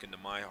spoken to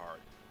my heart.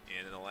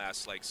 And in the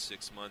last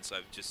 6 months,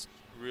 I've just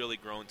really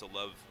grown to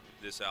love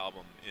this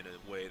album in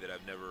a way that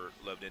I've never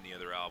loved any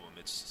other album.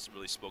 It's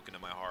really spoken to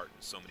my heart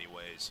in so many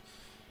ways.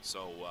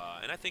 So,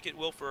 and I think it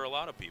will for a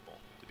lot of people.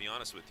 To be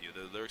honest with you,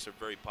 the lyrics are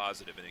very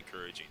positive and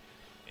encouraging,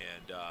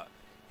 and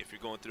if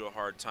you're going through a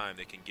hard time,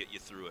 they can get you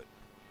through it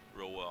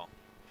real well.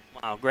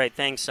 Wow, great.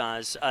 Thanks,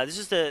 Oz. This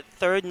is the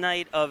third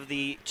night of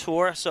the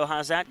tour, so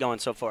how's that going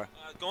so far?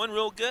 Going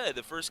real good.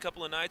 The first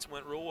couple of nights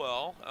went real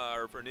well.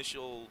 Our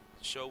initial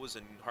show was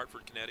in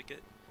Hartford,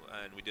 Connecticut,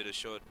 and we did a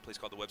show at a place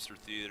called the Webster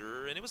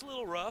Theater, and it was a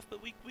little rough, but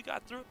we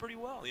got through it pretty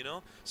well,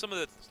 Some of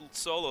the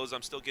solos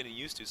I'm still getting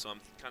used to, so I'm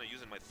kind of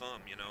using my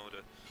thumb, to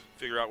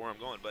figure out where I'm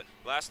going. But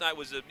last night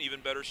was an even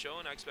better show,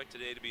 and I expect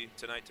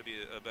tonight to be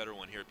a better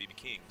one here at BB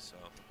King. So,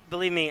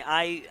 believe me,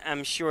 I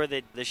am sure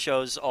that the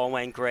shows all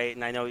went great,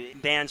 and I know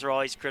bands are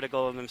always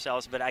critical of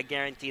themselves, but I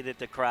guarantee that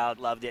the crowd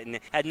loved it and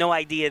had no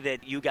idea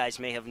that you guys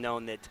may have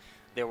known that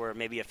there were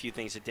maybe a few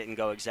things that didn't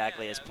go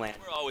exactly as planned.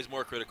 We're always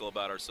more critical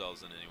about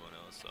ourselves than anyone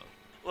else. So.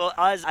 Well,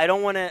 Oz, I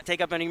don't want to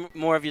take up any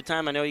more of your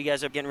time. I know you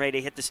guys are getting ready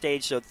to hit the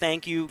stage, so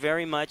thank you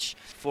very much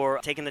for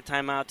taking the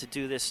time out to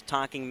do this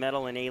Talking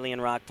Metal and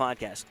Alien Rock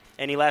podcast.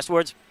 Any last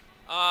words?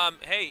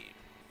 Hey,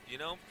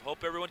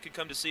 hope everyone can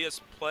come to see us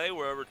play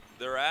wherever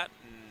they're at,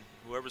 and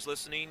whoever's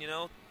listening,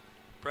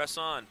 press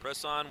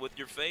on with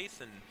your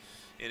faith, and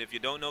if you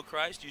don't know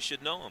Christ, you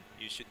should know Him.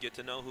 You should get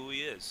to know who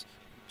He is.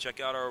 Check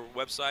out our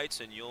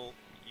websites, and you'll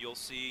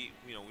see,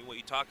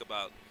 we talk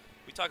about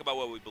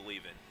what we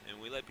believe in,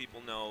 and we let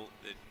people know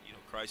that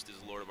Christ is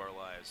the Lord of our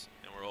lives,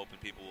 and we're hoping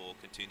people will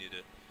continue to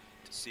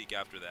seek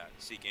after that,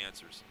 seek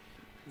answers.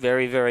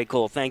 Very, very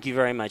cool. Thank you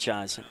very much,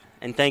 Oz,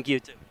 and thank you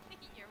too.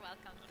 You're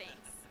welcome. Thanks.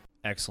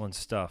 Excellent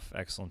stuff.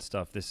 Excellent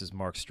stuff. This is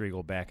Mark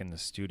Striegel back in the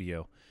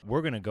studio.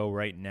 We're going to go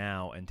right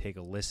now and take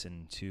a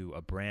listen to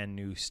a brand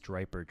new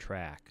Stryper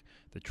track.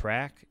 The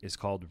track is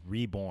called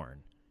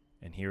Reborn,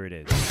 and here it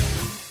is.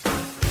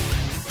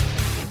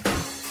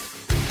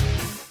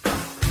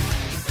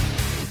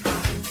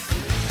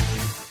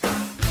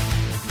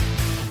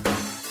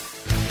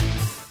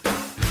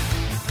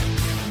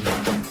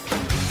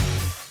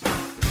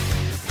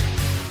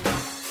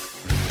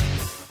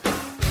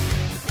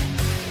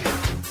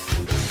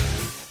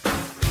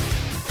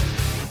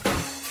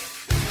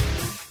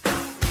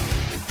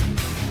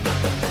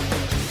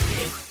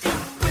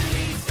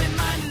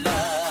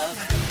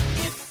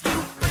 If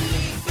you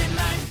believe in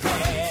my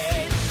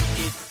pain,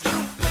 if you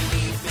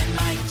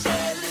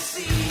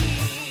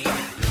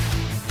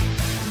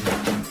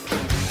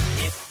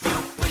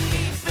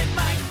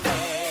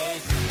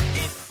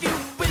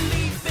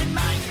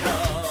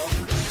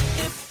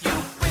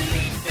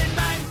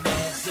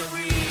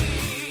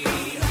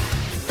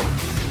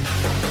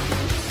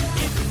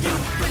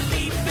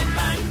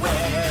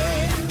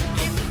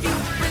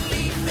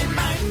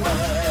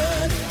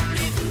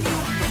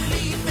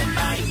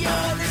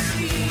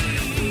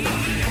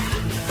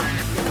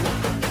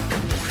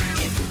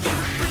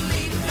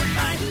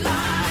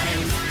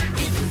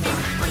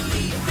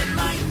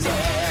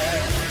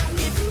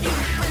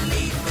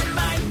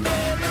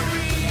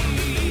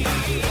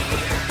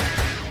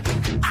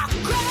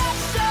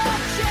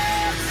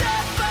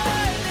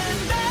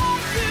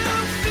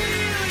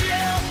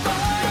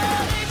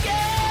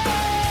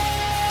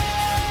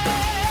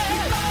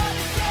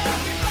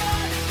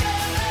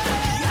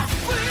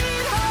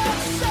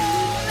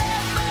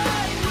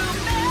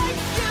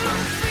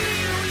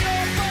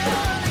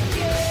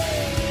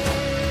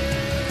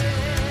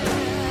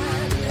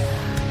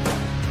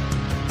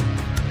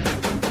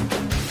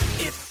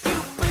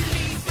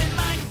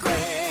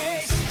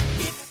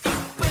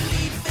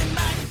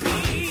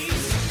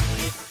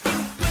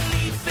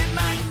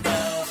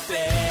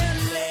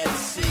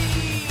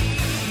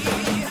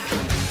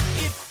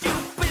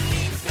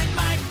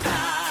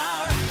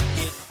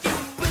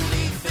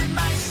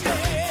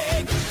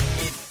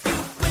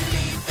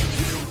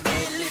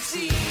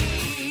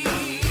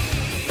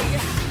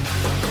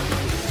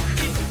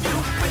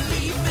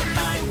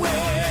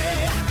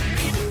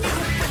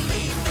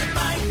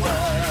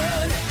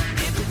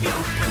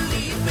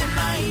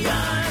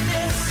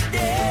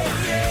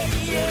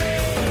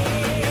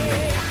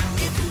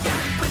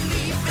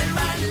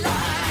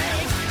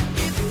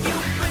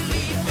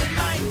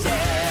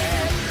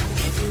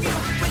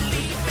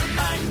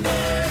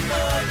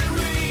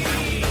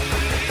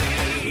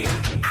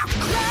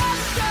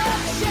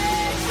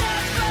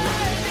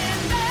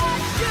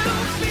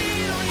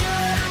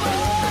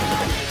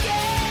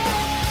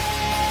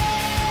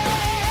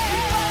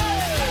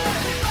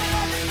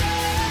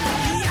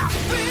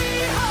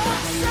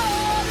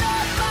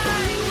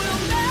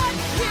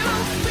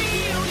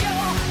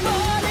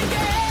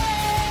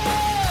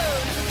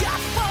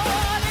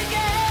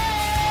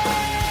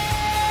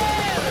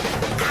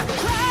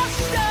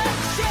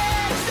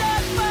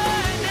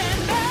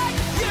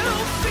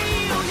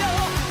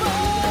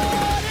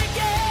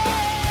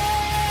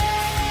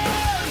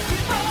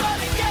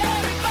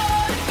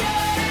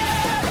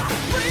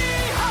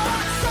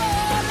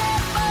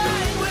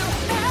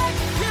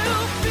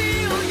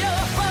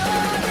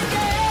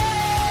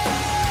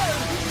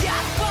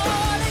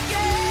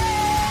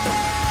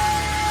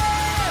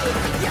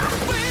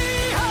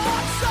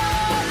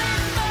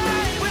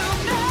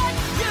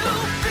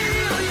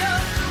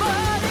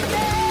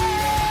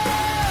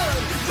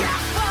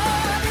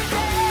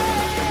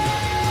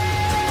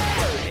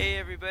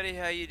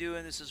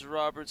This is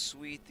Robert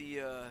Sweet.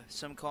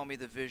 Some call me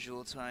the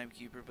visual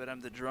timekeeper, but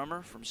I'm the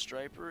drummer from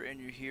Stryper, and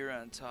you're here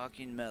on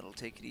Talking Metal.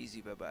 Take it easy.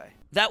 Bye-bye.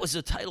 That was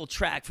the title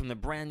track from the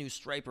brand new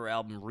Stryper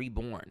album,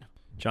 Reborn.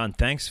 John,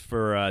 thanks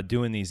for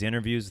doing these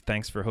interviews.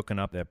 Thanks for hooking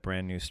up that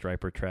brand new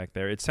Stryper track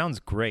there. It sounds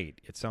great.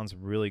 It sounds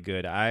really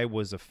good. I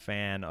was a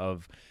fan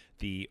of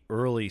the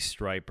early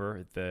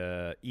Stryper,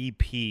 the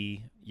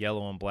EP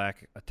Yellow and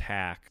Black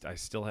Attack. I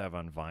still have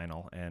on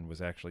vinyl and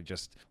was actually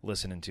just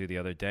listening to the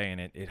other day, and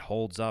it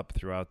holds up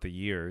throughout the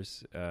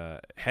years.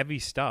 Heavy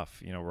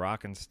stuff,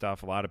 rockin'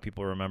 stuff. A lot of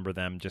people remember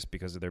them just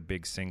because of their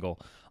big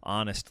single,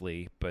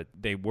 Honestly, but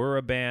they were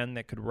a band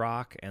that could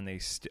rock, and they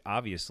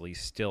obviously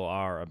still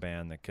are a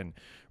band that can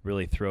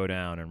really throw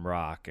down and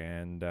rock.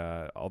 And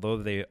although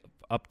they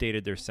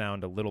updated their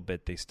sound a little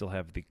bit, they still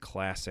have the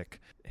classic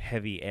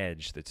heavy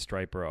edge that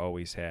Stryper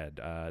always had.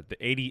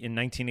 In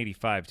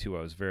 1985 too,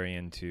 I was very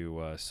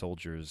into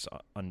Soldiers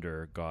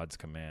Under God's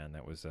Command.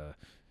 That was a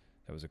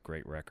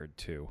great record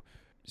too.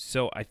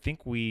 So I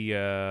think we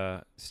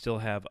still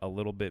have a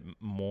little bit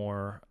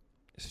more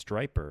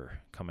Stryper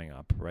coming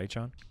up, right,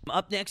 John?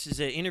 Up next is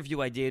an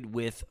interview I did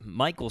with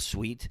Michael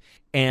Sweet,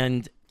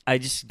 and I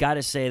just got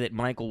to say that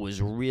Michael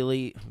was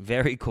really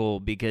very cool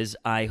because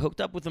I hooked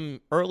up with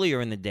him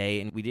earlier in the day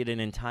and we did an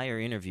entire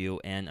interview,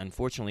 and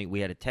unfortunately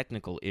we had a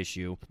technical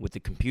issue with the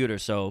computer,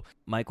 so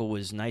Michael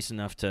was nice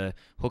enough to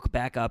hook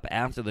back up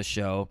after the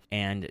show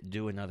and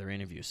do another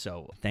interview.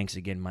 So thanks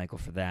again, Michael,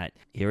 for that.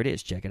 Here it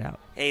is. Check it out.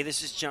 Hey,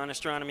 this is John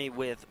Astronomy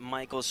with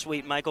Michael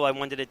Sweet. Michael, I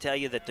wanted to tell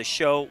you that the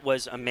show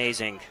was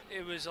amazing.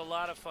 It was a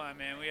lot of fun,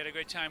 man. We had a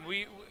great time.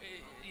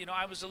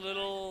 I was a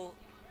little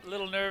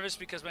nervous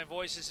because my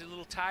voice is a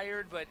little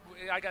tired, but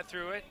I got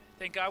through it.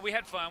 Thank God we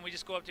had fun. We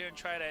just go up there and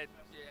try to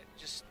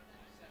just,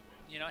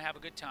 have a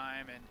good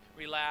time and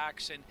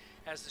relax. And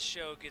as the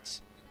show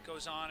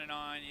goes on,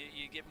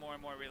 you get more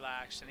and more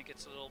relaxed, and it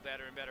gets a little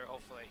better and better,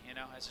 hopefully,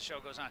 as the show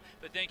goes on.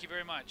 But thank you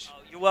very much.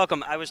 Oh, you're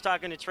welcome. I was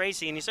talking to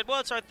Tracy, and he said, well,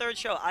 it's our third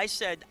show. I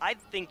said, I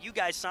think you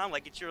guys sound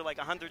like it's your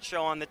 100th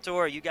show on the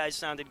tour. You guys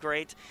sounded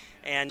great,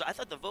 and I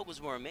thought the vocals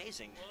were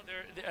amazing.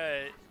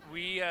 Well,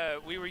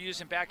 we were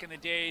using back in the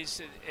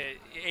days,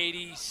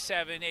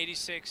 87,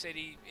 86,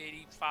 80,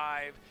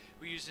 85,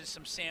 we're using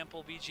some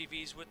sample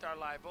BGVs with our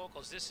live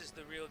vocals. This is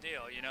the real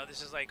deal,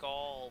 This is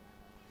all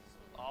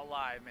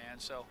live, man,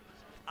 so...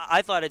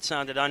 I thought it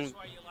sounded That's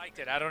why you liked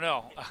it. I don't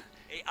know.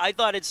 I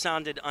thought it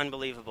sounded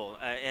unbelievable,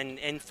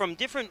 and from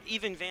different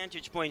even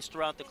vantage points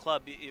throughout the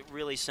club, it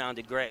really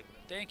sounded great.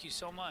 Thank you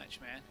so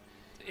much, man.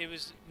 It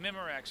was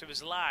Memorex. It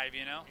was live,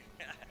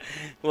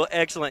 Well,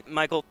 excellent.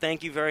 Michael,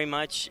 thank you very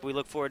much. We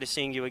look forward to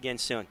seeing you again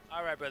soon.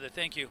 All right, brother.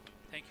 Thank you.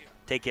 Thank you.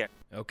 Take care.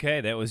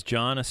 Okay, that was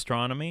John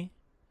Astronomy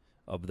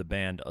of the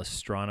band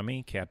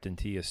Astronomy, Captain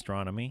T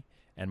Astronomy,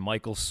 and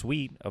Michael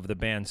Sweet of the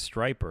band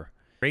Stryper.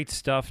 Great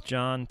stuff,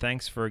 John.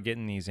 Thanks for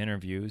getting these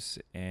interviews.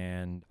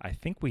 And I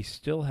think we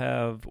still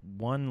have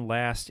one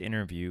last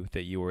interview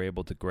that you were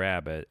able to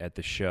grab at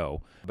the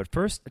show. But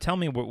first, tell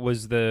me,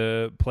 was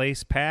the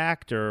place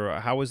packed,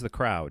 or how was the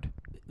crowd?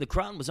 The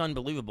crowd was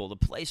unbelievable. The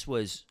place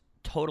was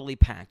totally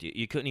packed.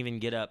 You couldn't even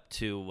get up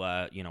to,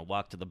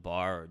 walk to the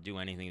bar or do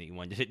anything that you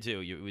wanted to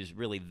do. It was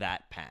really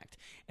that packed.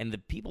 And the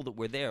people that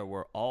were there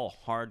were all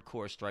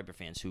hardcore Stryper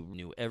fans who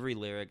knew every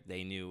lyric.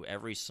 They knew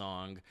every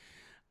song.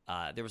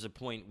 There was a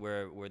point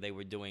where they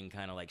were doing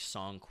kind of like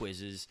song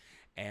quizzes,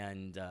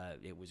 and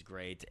it was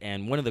great.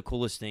 And one of the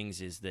coolest things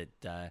is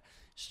that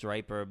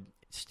Stryper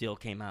still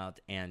came out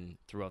and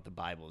threw out the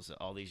Bibles.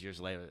 All these years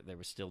later, they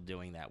were still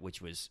doing that,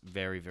 which was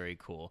very, very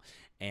cool.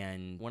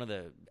 And one of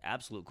the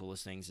absolute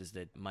coolest things is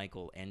that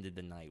Michael ended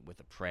the night with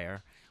a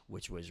prayer,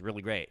 which was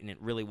really great. And it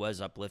really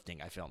was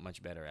uplifting. I felt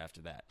much better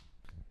after that.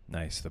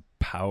 Nice. The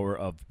power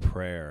of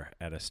prayer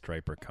at a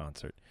Stryper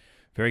concert.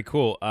 Very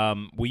cool.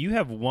 Well, you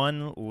have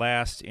one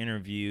last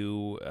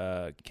interview.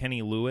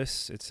 Kenny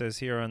Lewis, it says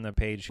here on the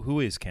page. Who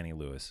is Kenny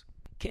Lewis?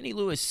 Kenny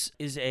Lewis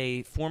is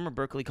a former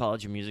Berklee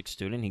College of Music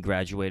student. He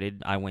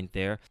graduated. I went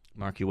there.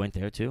 Mark, you went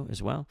there too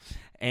as well.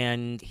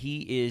 And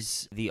he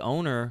is the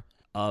owner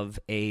of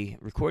a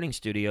recording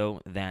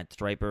studio that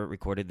Stryper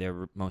recorded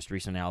their most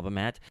recent album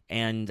at.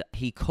 And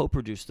he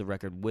co-produced the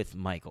record with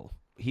Michael.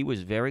 He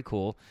was very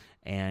cool,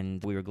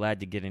 and we were glad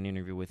to get an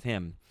interview with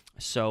him.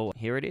 So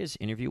here it is,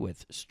 interview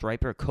with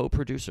Stryper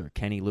co-producer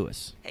Kenny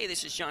Lewis. Hey,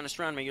 this is John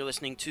Astronomy. You're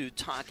listening to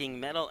Talking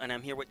Metal, and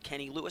I'm here with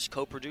Kenny Lewis,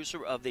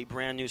 co-producer of the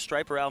brand new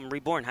Stryper album,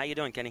 Reborn. How you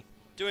doing, Kenny?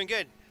 Doing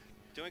good.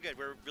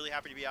 We're really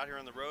happy to be out here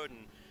on the road and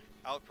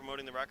out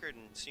promoting the record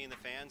and seeing the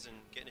fans and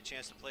getting a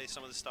chance to play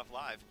some of the stuff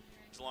live.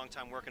 It's a long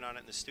time working on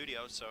it in the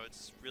studio, so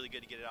it's really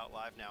good to get it out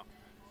live now.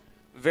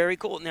 Very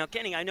cool. Now,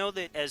 Kenny, I know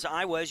that as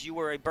I was, you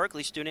were a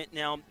Berklee student.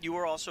 Now, you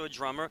were also a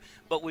drummer,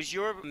 but was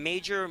your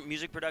major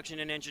music production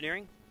and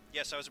engineering?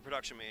 Yes, I was a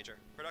production major.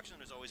 Production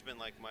has always been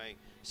like my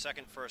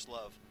first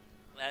love.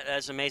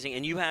 That's amazing.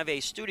 And you have a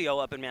studio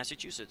up in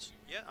Massachusetts.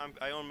 Yeah,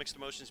 I own Mixed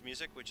Emotions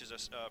Music, which is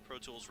a Pro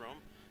Tools room.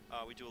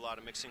 We do a lot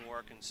of mixing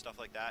work and stuff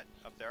like that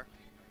up there.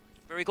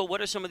 Very cool. What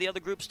are some of the other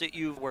groups that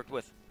you've worked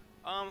with?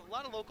 A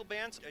lot of local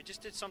bands. I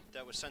just did something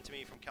that was sent to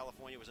me from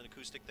California. It was an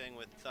acoustic thing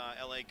with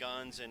L.A.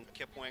 Guns and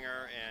Kip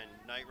Winger and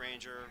Night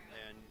Ranger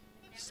and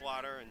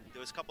Slaughter, and there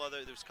was a couple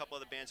other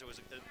bands. It was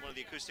one of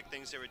the acoustic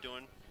things they were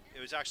doing. It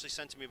was actually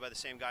sent to me by the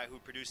same guy who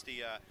produced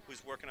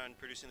who's working on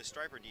producing the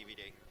Stryper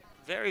DVD.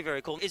 Very,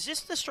 very cool. Is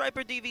this the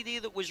Stryper DVD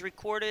that was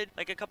recorded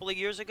like a couple of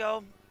years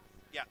ago?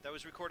 Yeah, that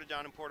was recorded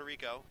down in Puerto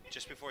Rico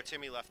just before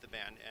Timmy left the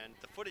band, and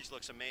the footage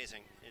looks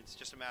amazing. It's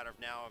just a matter of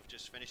now of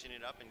just finishing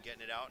it up and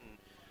getting it out, and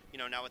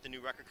now with the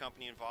new record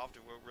company involved,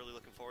 we're really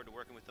looking forward to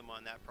working with them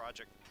on that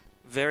project.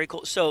 Very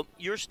cool. So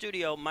your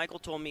studio, Michael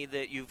told me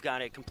that you've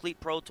got a complete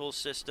Pro Tools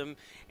system,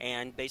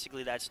 and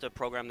basically that's the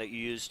program that you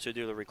use to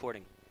do the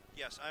recording.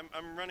 Yes,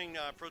 I'm running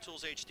Pro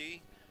Tools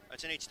HD.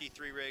 It's an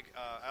HD3 rig.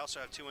 I also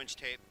have 2-inch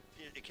tape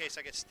in case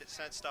I get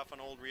sent stuff on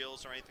old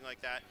reels or anything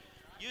like that.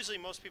 Usually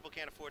most people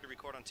can't afford to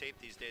record on tape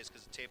these days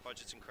because the tape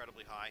budget's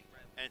incredibly high,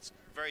 and it's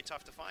very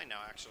tough to find now,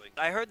 actually.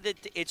 I heard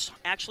that it's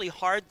actually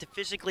hard to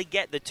physically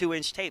get the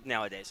 2-inch tape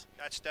nowadays.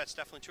 That's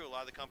definitely true. A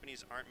lot of the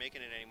companies aren't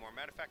making it anymore.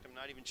 Matter of fact, I'm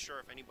not even sure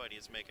if anybody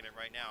is making it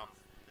right now.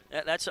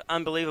 That's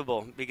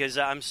unbelievable because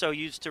I'm so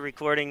used to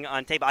recording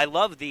on tape. I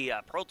love the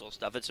Pro Tools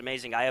stuff. It's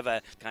amazing. I have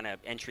a kind of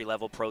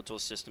entry-level Pro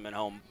Tools system at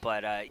home,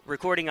 but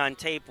recording on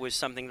tape was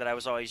something that I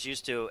was always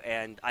used to,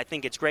 and I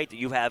think it's great that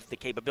you have the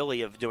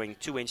capability of doing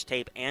 2-inch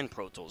tape and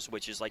Pro Tools,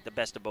 which is like the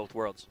best of both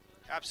worlds.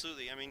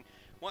 Absolutely. I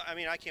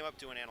came up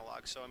doing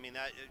analog, so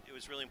it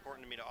was really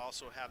important to me to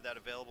also have that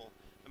available.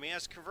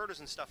 As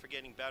converters and stuff are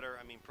getting better,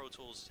 Pro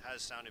Tools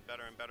has sounded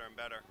better and better and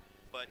better,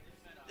 but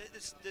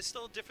there's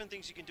still different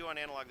things you can do on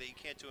analog that you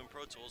can't do in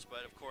Pro Tools,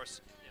 but of course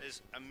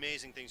there's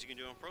amazing things you can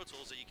do in Pro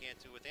Tools that you can't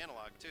do with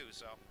analog too,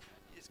 so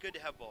it's good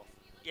to have both.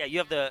 Yeah, you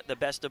have the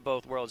best of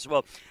both worlds.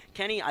 Well,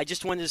 Kenny, I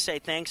just wanted to say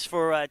thanks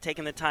for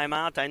taking the time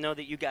out. I know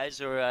that you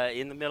guys are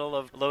in the middle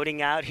of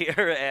loading out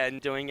here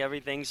and doing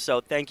everything,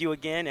 so thank you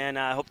again, and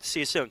I hope to see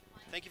you soon.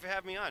 Thank you for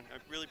having me on. I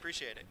really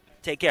appreciate it.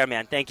 Take care,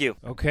 man. Thank you.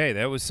 Okay,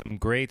 that was some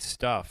great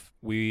stuff.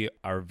 We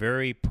are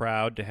very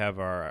proud to have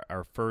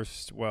our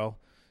first,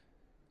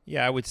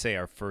 I would say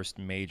our first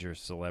major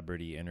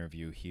celebrity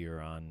interview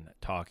here on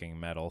Talking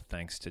Metal,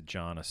 thanks to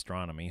John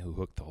Astronomy, who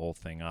hooked the whole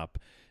thing up.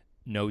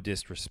 No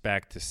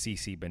disrespect to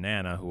CC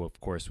Banana, who, of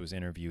course, was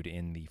interviewed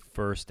in the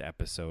first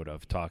episode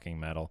of Talking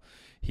Metal.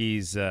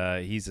 He's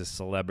a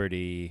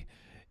celebrity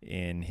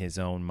in his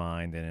own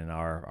mind and in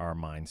our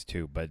minds,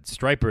 too. But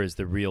Stryper is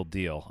the real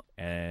deal,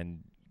 and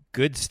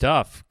good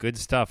stuff,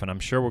 and I'm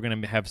sure we're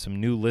going to have some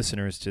new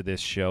listeners to this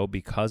show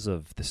because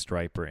of the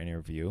Stryper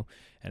interview.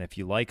 And if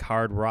you like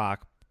hard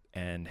rock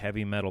and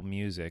heavy metal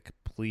music,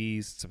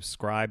 please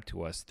subscribe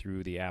to us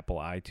through the Apple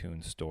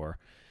iTunes store,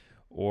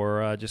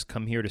 or just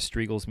come here to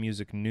Striegel's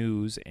Music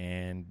News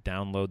and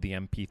download the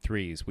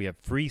MP3s. We have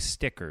free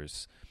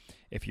stickers.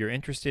 If you're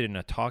interested in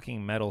a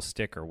Talking Metal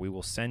sticker, we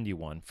will send you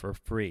one for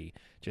free.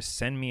 Just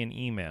send me an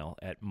email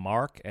at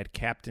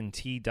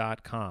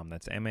mark@captaint.com.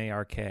 That's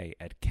MARK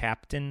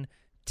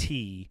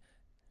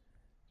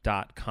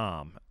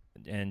 @captaint.com.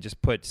 And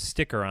just put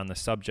sticker on the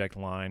subject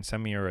line.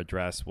 Send me your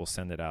address. We'll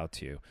send it out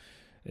to you.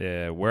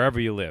 Wherever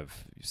you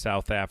live,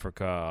 South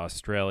Africa,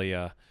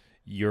 Australia,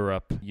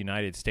 Europe,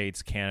 United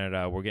States,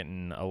 Canada. We're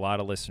getting a lot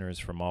of listeners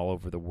from all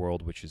over the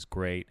world, which is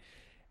great.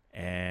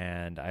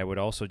 And I would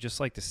also just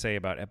like to say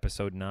about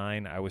episode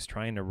 9, I was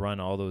trying to run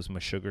all those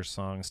Meshuggah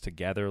songs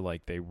together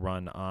like they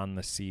run on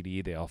the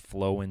CD. They all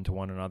flow into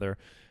one another.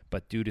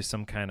 But due to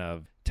some kind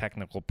of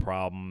technical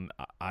problem,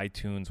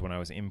 iTunes, when I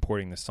was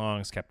importing the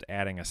songs, kept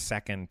adding a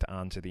second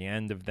onto the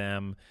end of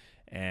them.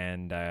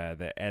 And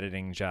the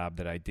editing job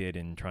that I did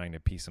in trying to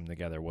piece them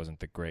together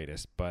wasn't the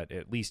greatest, but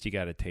at least you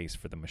got a taste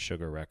for the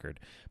Meshuggah record.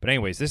 But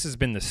anyways, this has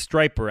been the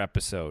Stryper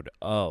episode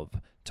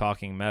of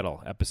Talking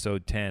Metal,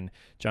 episode 10.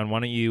 John, why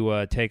don't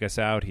you take us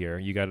out here?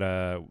 You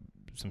got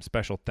some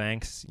special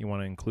thanks you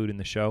want to include in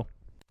the show?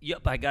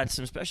 Yep, I got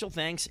some special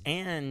thanks,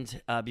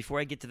 and before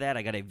I get to that,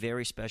 I got a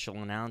very special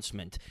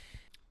announcement.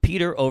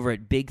 Peter over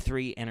at Big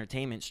 3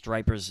 Entertainment,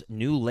 Stryper's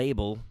new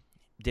label,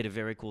 did a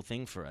very cool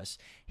thing for us.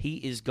 He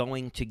is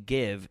going to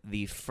give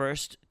the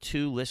first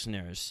 2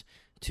 listeners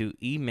to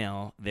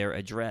email their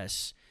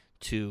address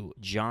to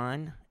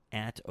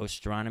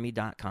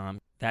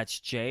john@ostronomy.com. That's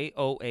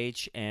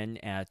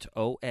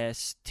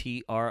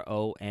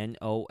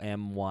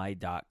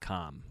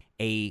JOHN@OSTRONOMY.com.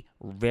 A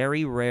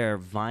very rare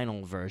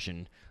vinyl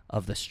version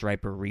of the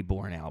Stryper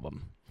Reborn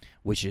album,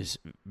 which is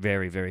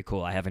very, very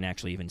cool. I haven't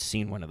actually even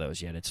seen one of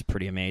those yet. It's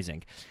pretty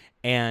amazing.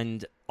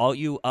 And all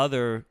you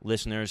other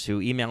listeners who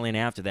email in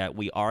after that,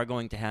 we are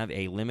going to have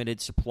a limited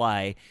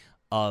supply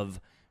of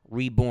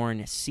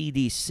Reborn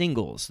CD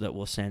singles that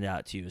we'll send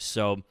out to you.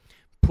 So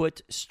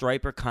put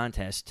Stryper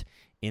Contest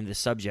in the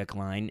subject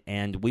line,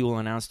 and we will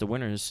announce the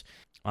winners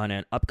on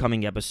an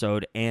upcoming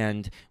episode,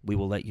 and we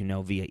will let you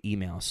know via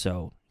email.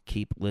 So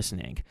keep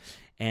listening.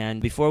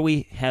 And before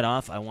we head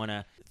off, I want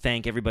to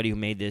thank everybody who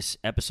made this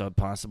episode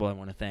possible. I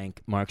want to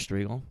thank Mark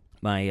Striegel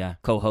my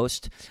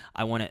co-host.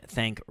 I want to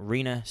thank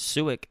Rena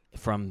Suick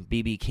from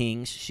BB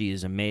Kings. She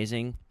is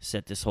amazing.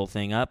 Set this whole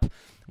thing up.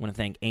 I want to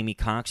thank Amy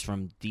Cox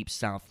from Deep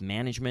South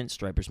Management,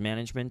 Stripers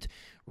Management,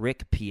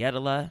 Rick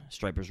Pietola,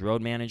 Stripers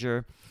Road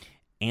Manager,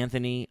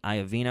 Anthony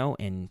Iovino,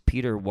 and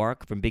Peter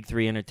Wark from Big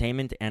 3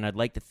 Entertainment. And I'd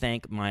like to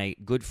thank my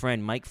good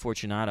friend Mike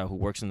Fortunato, who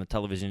works in the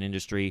television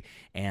industry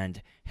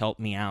and helped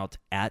me out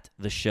at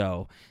the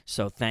show.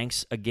 So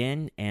thanks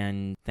again,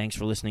 and thanks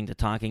for listening to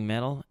Talking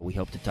Metal. We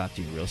hope to talk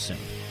to you real soon.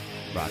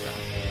 Rock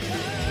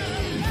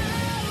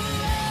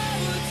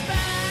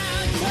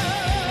on.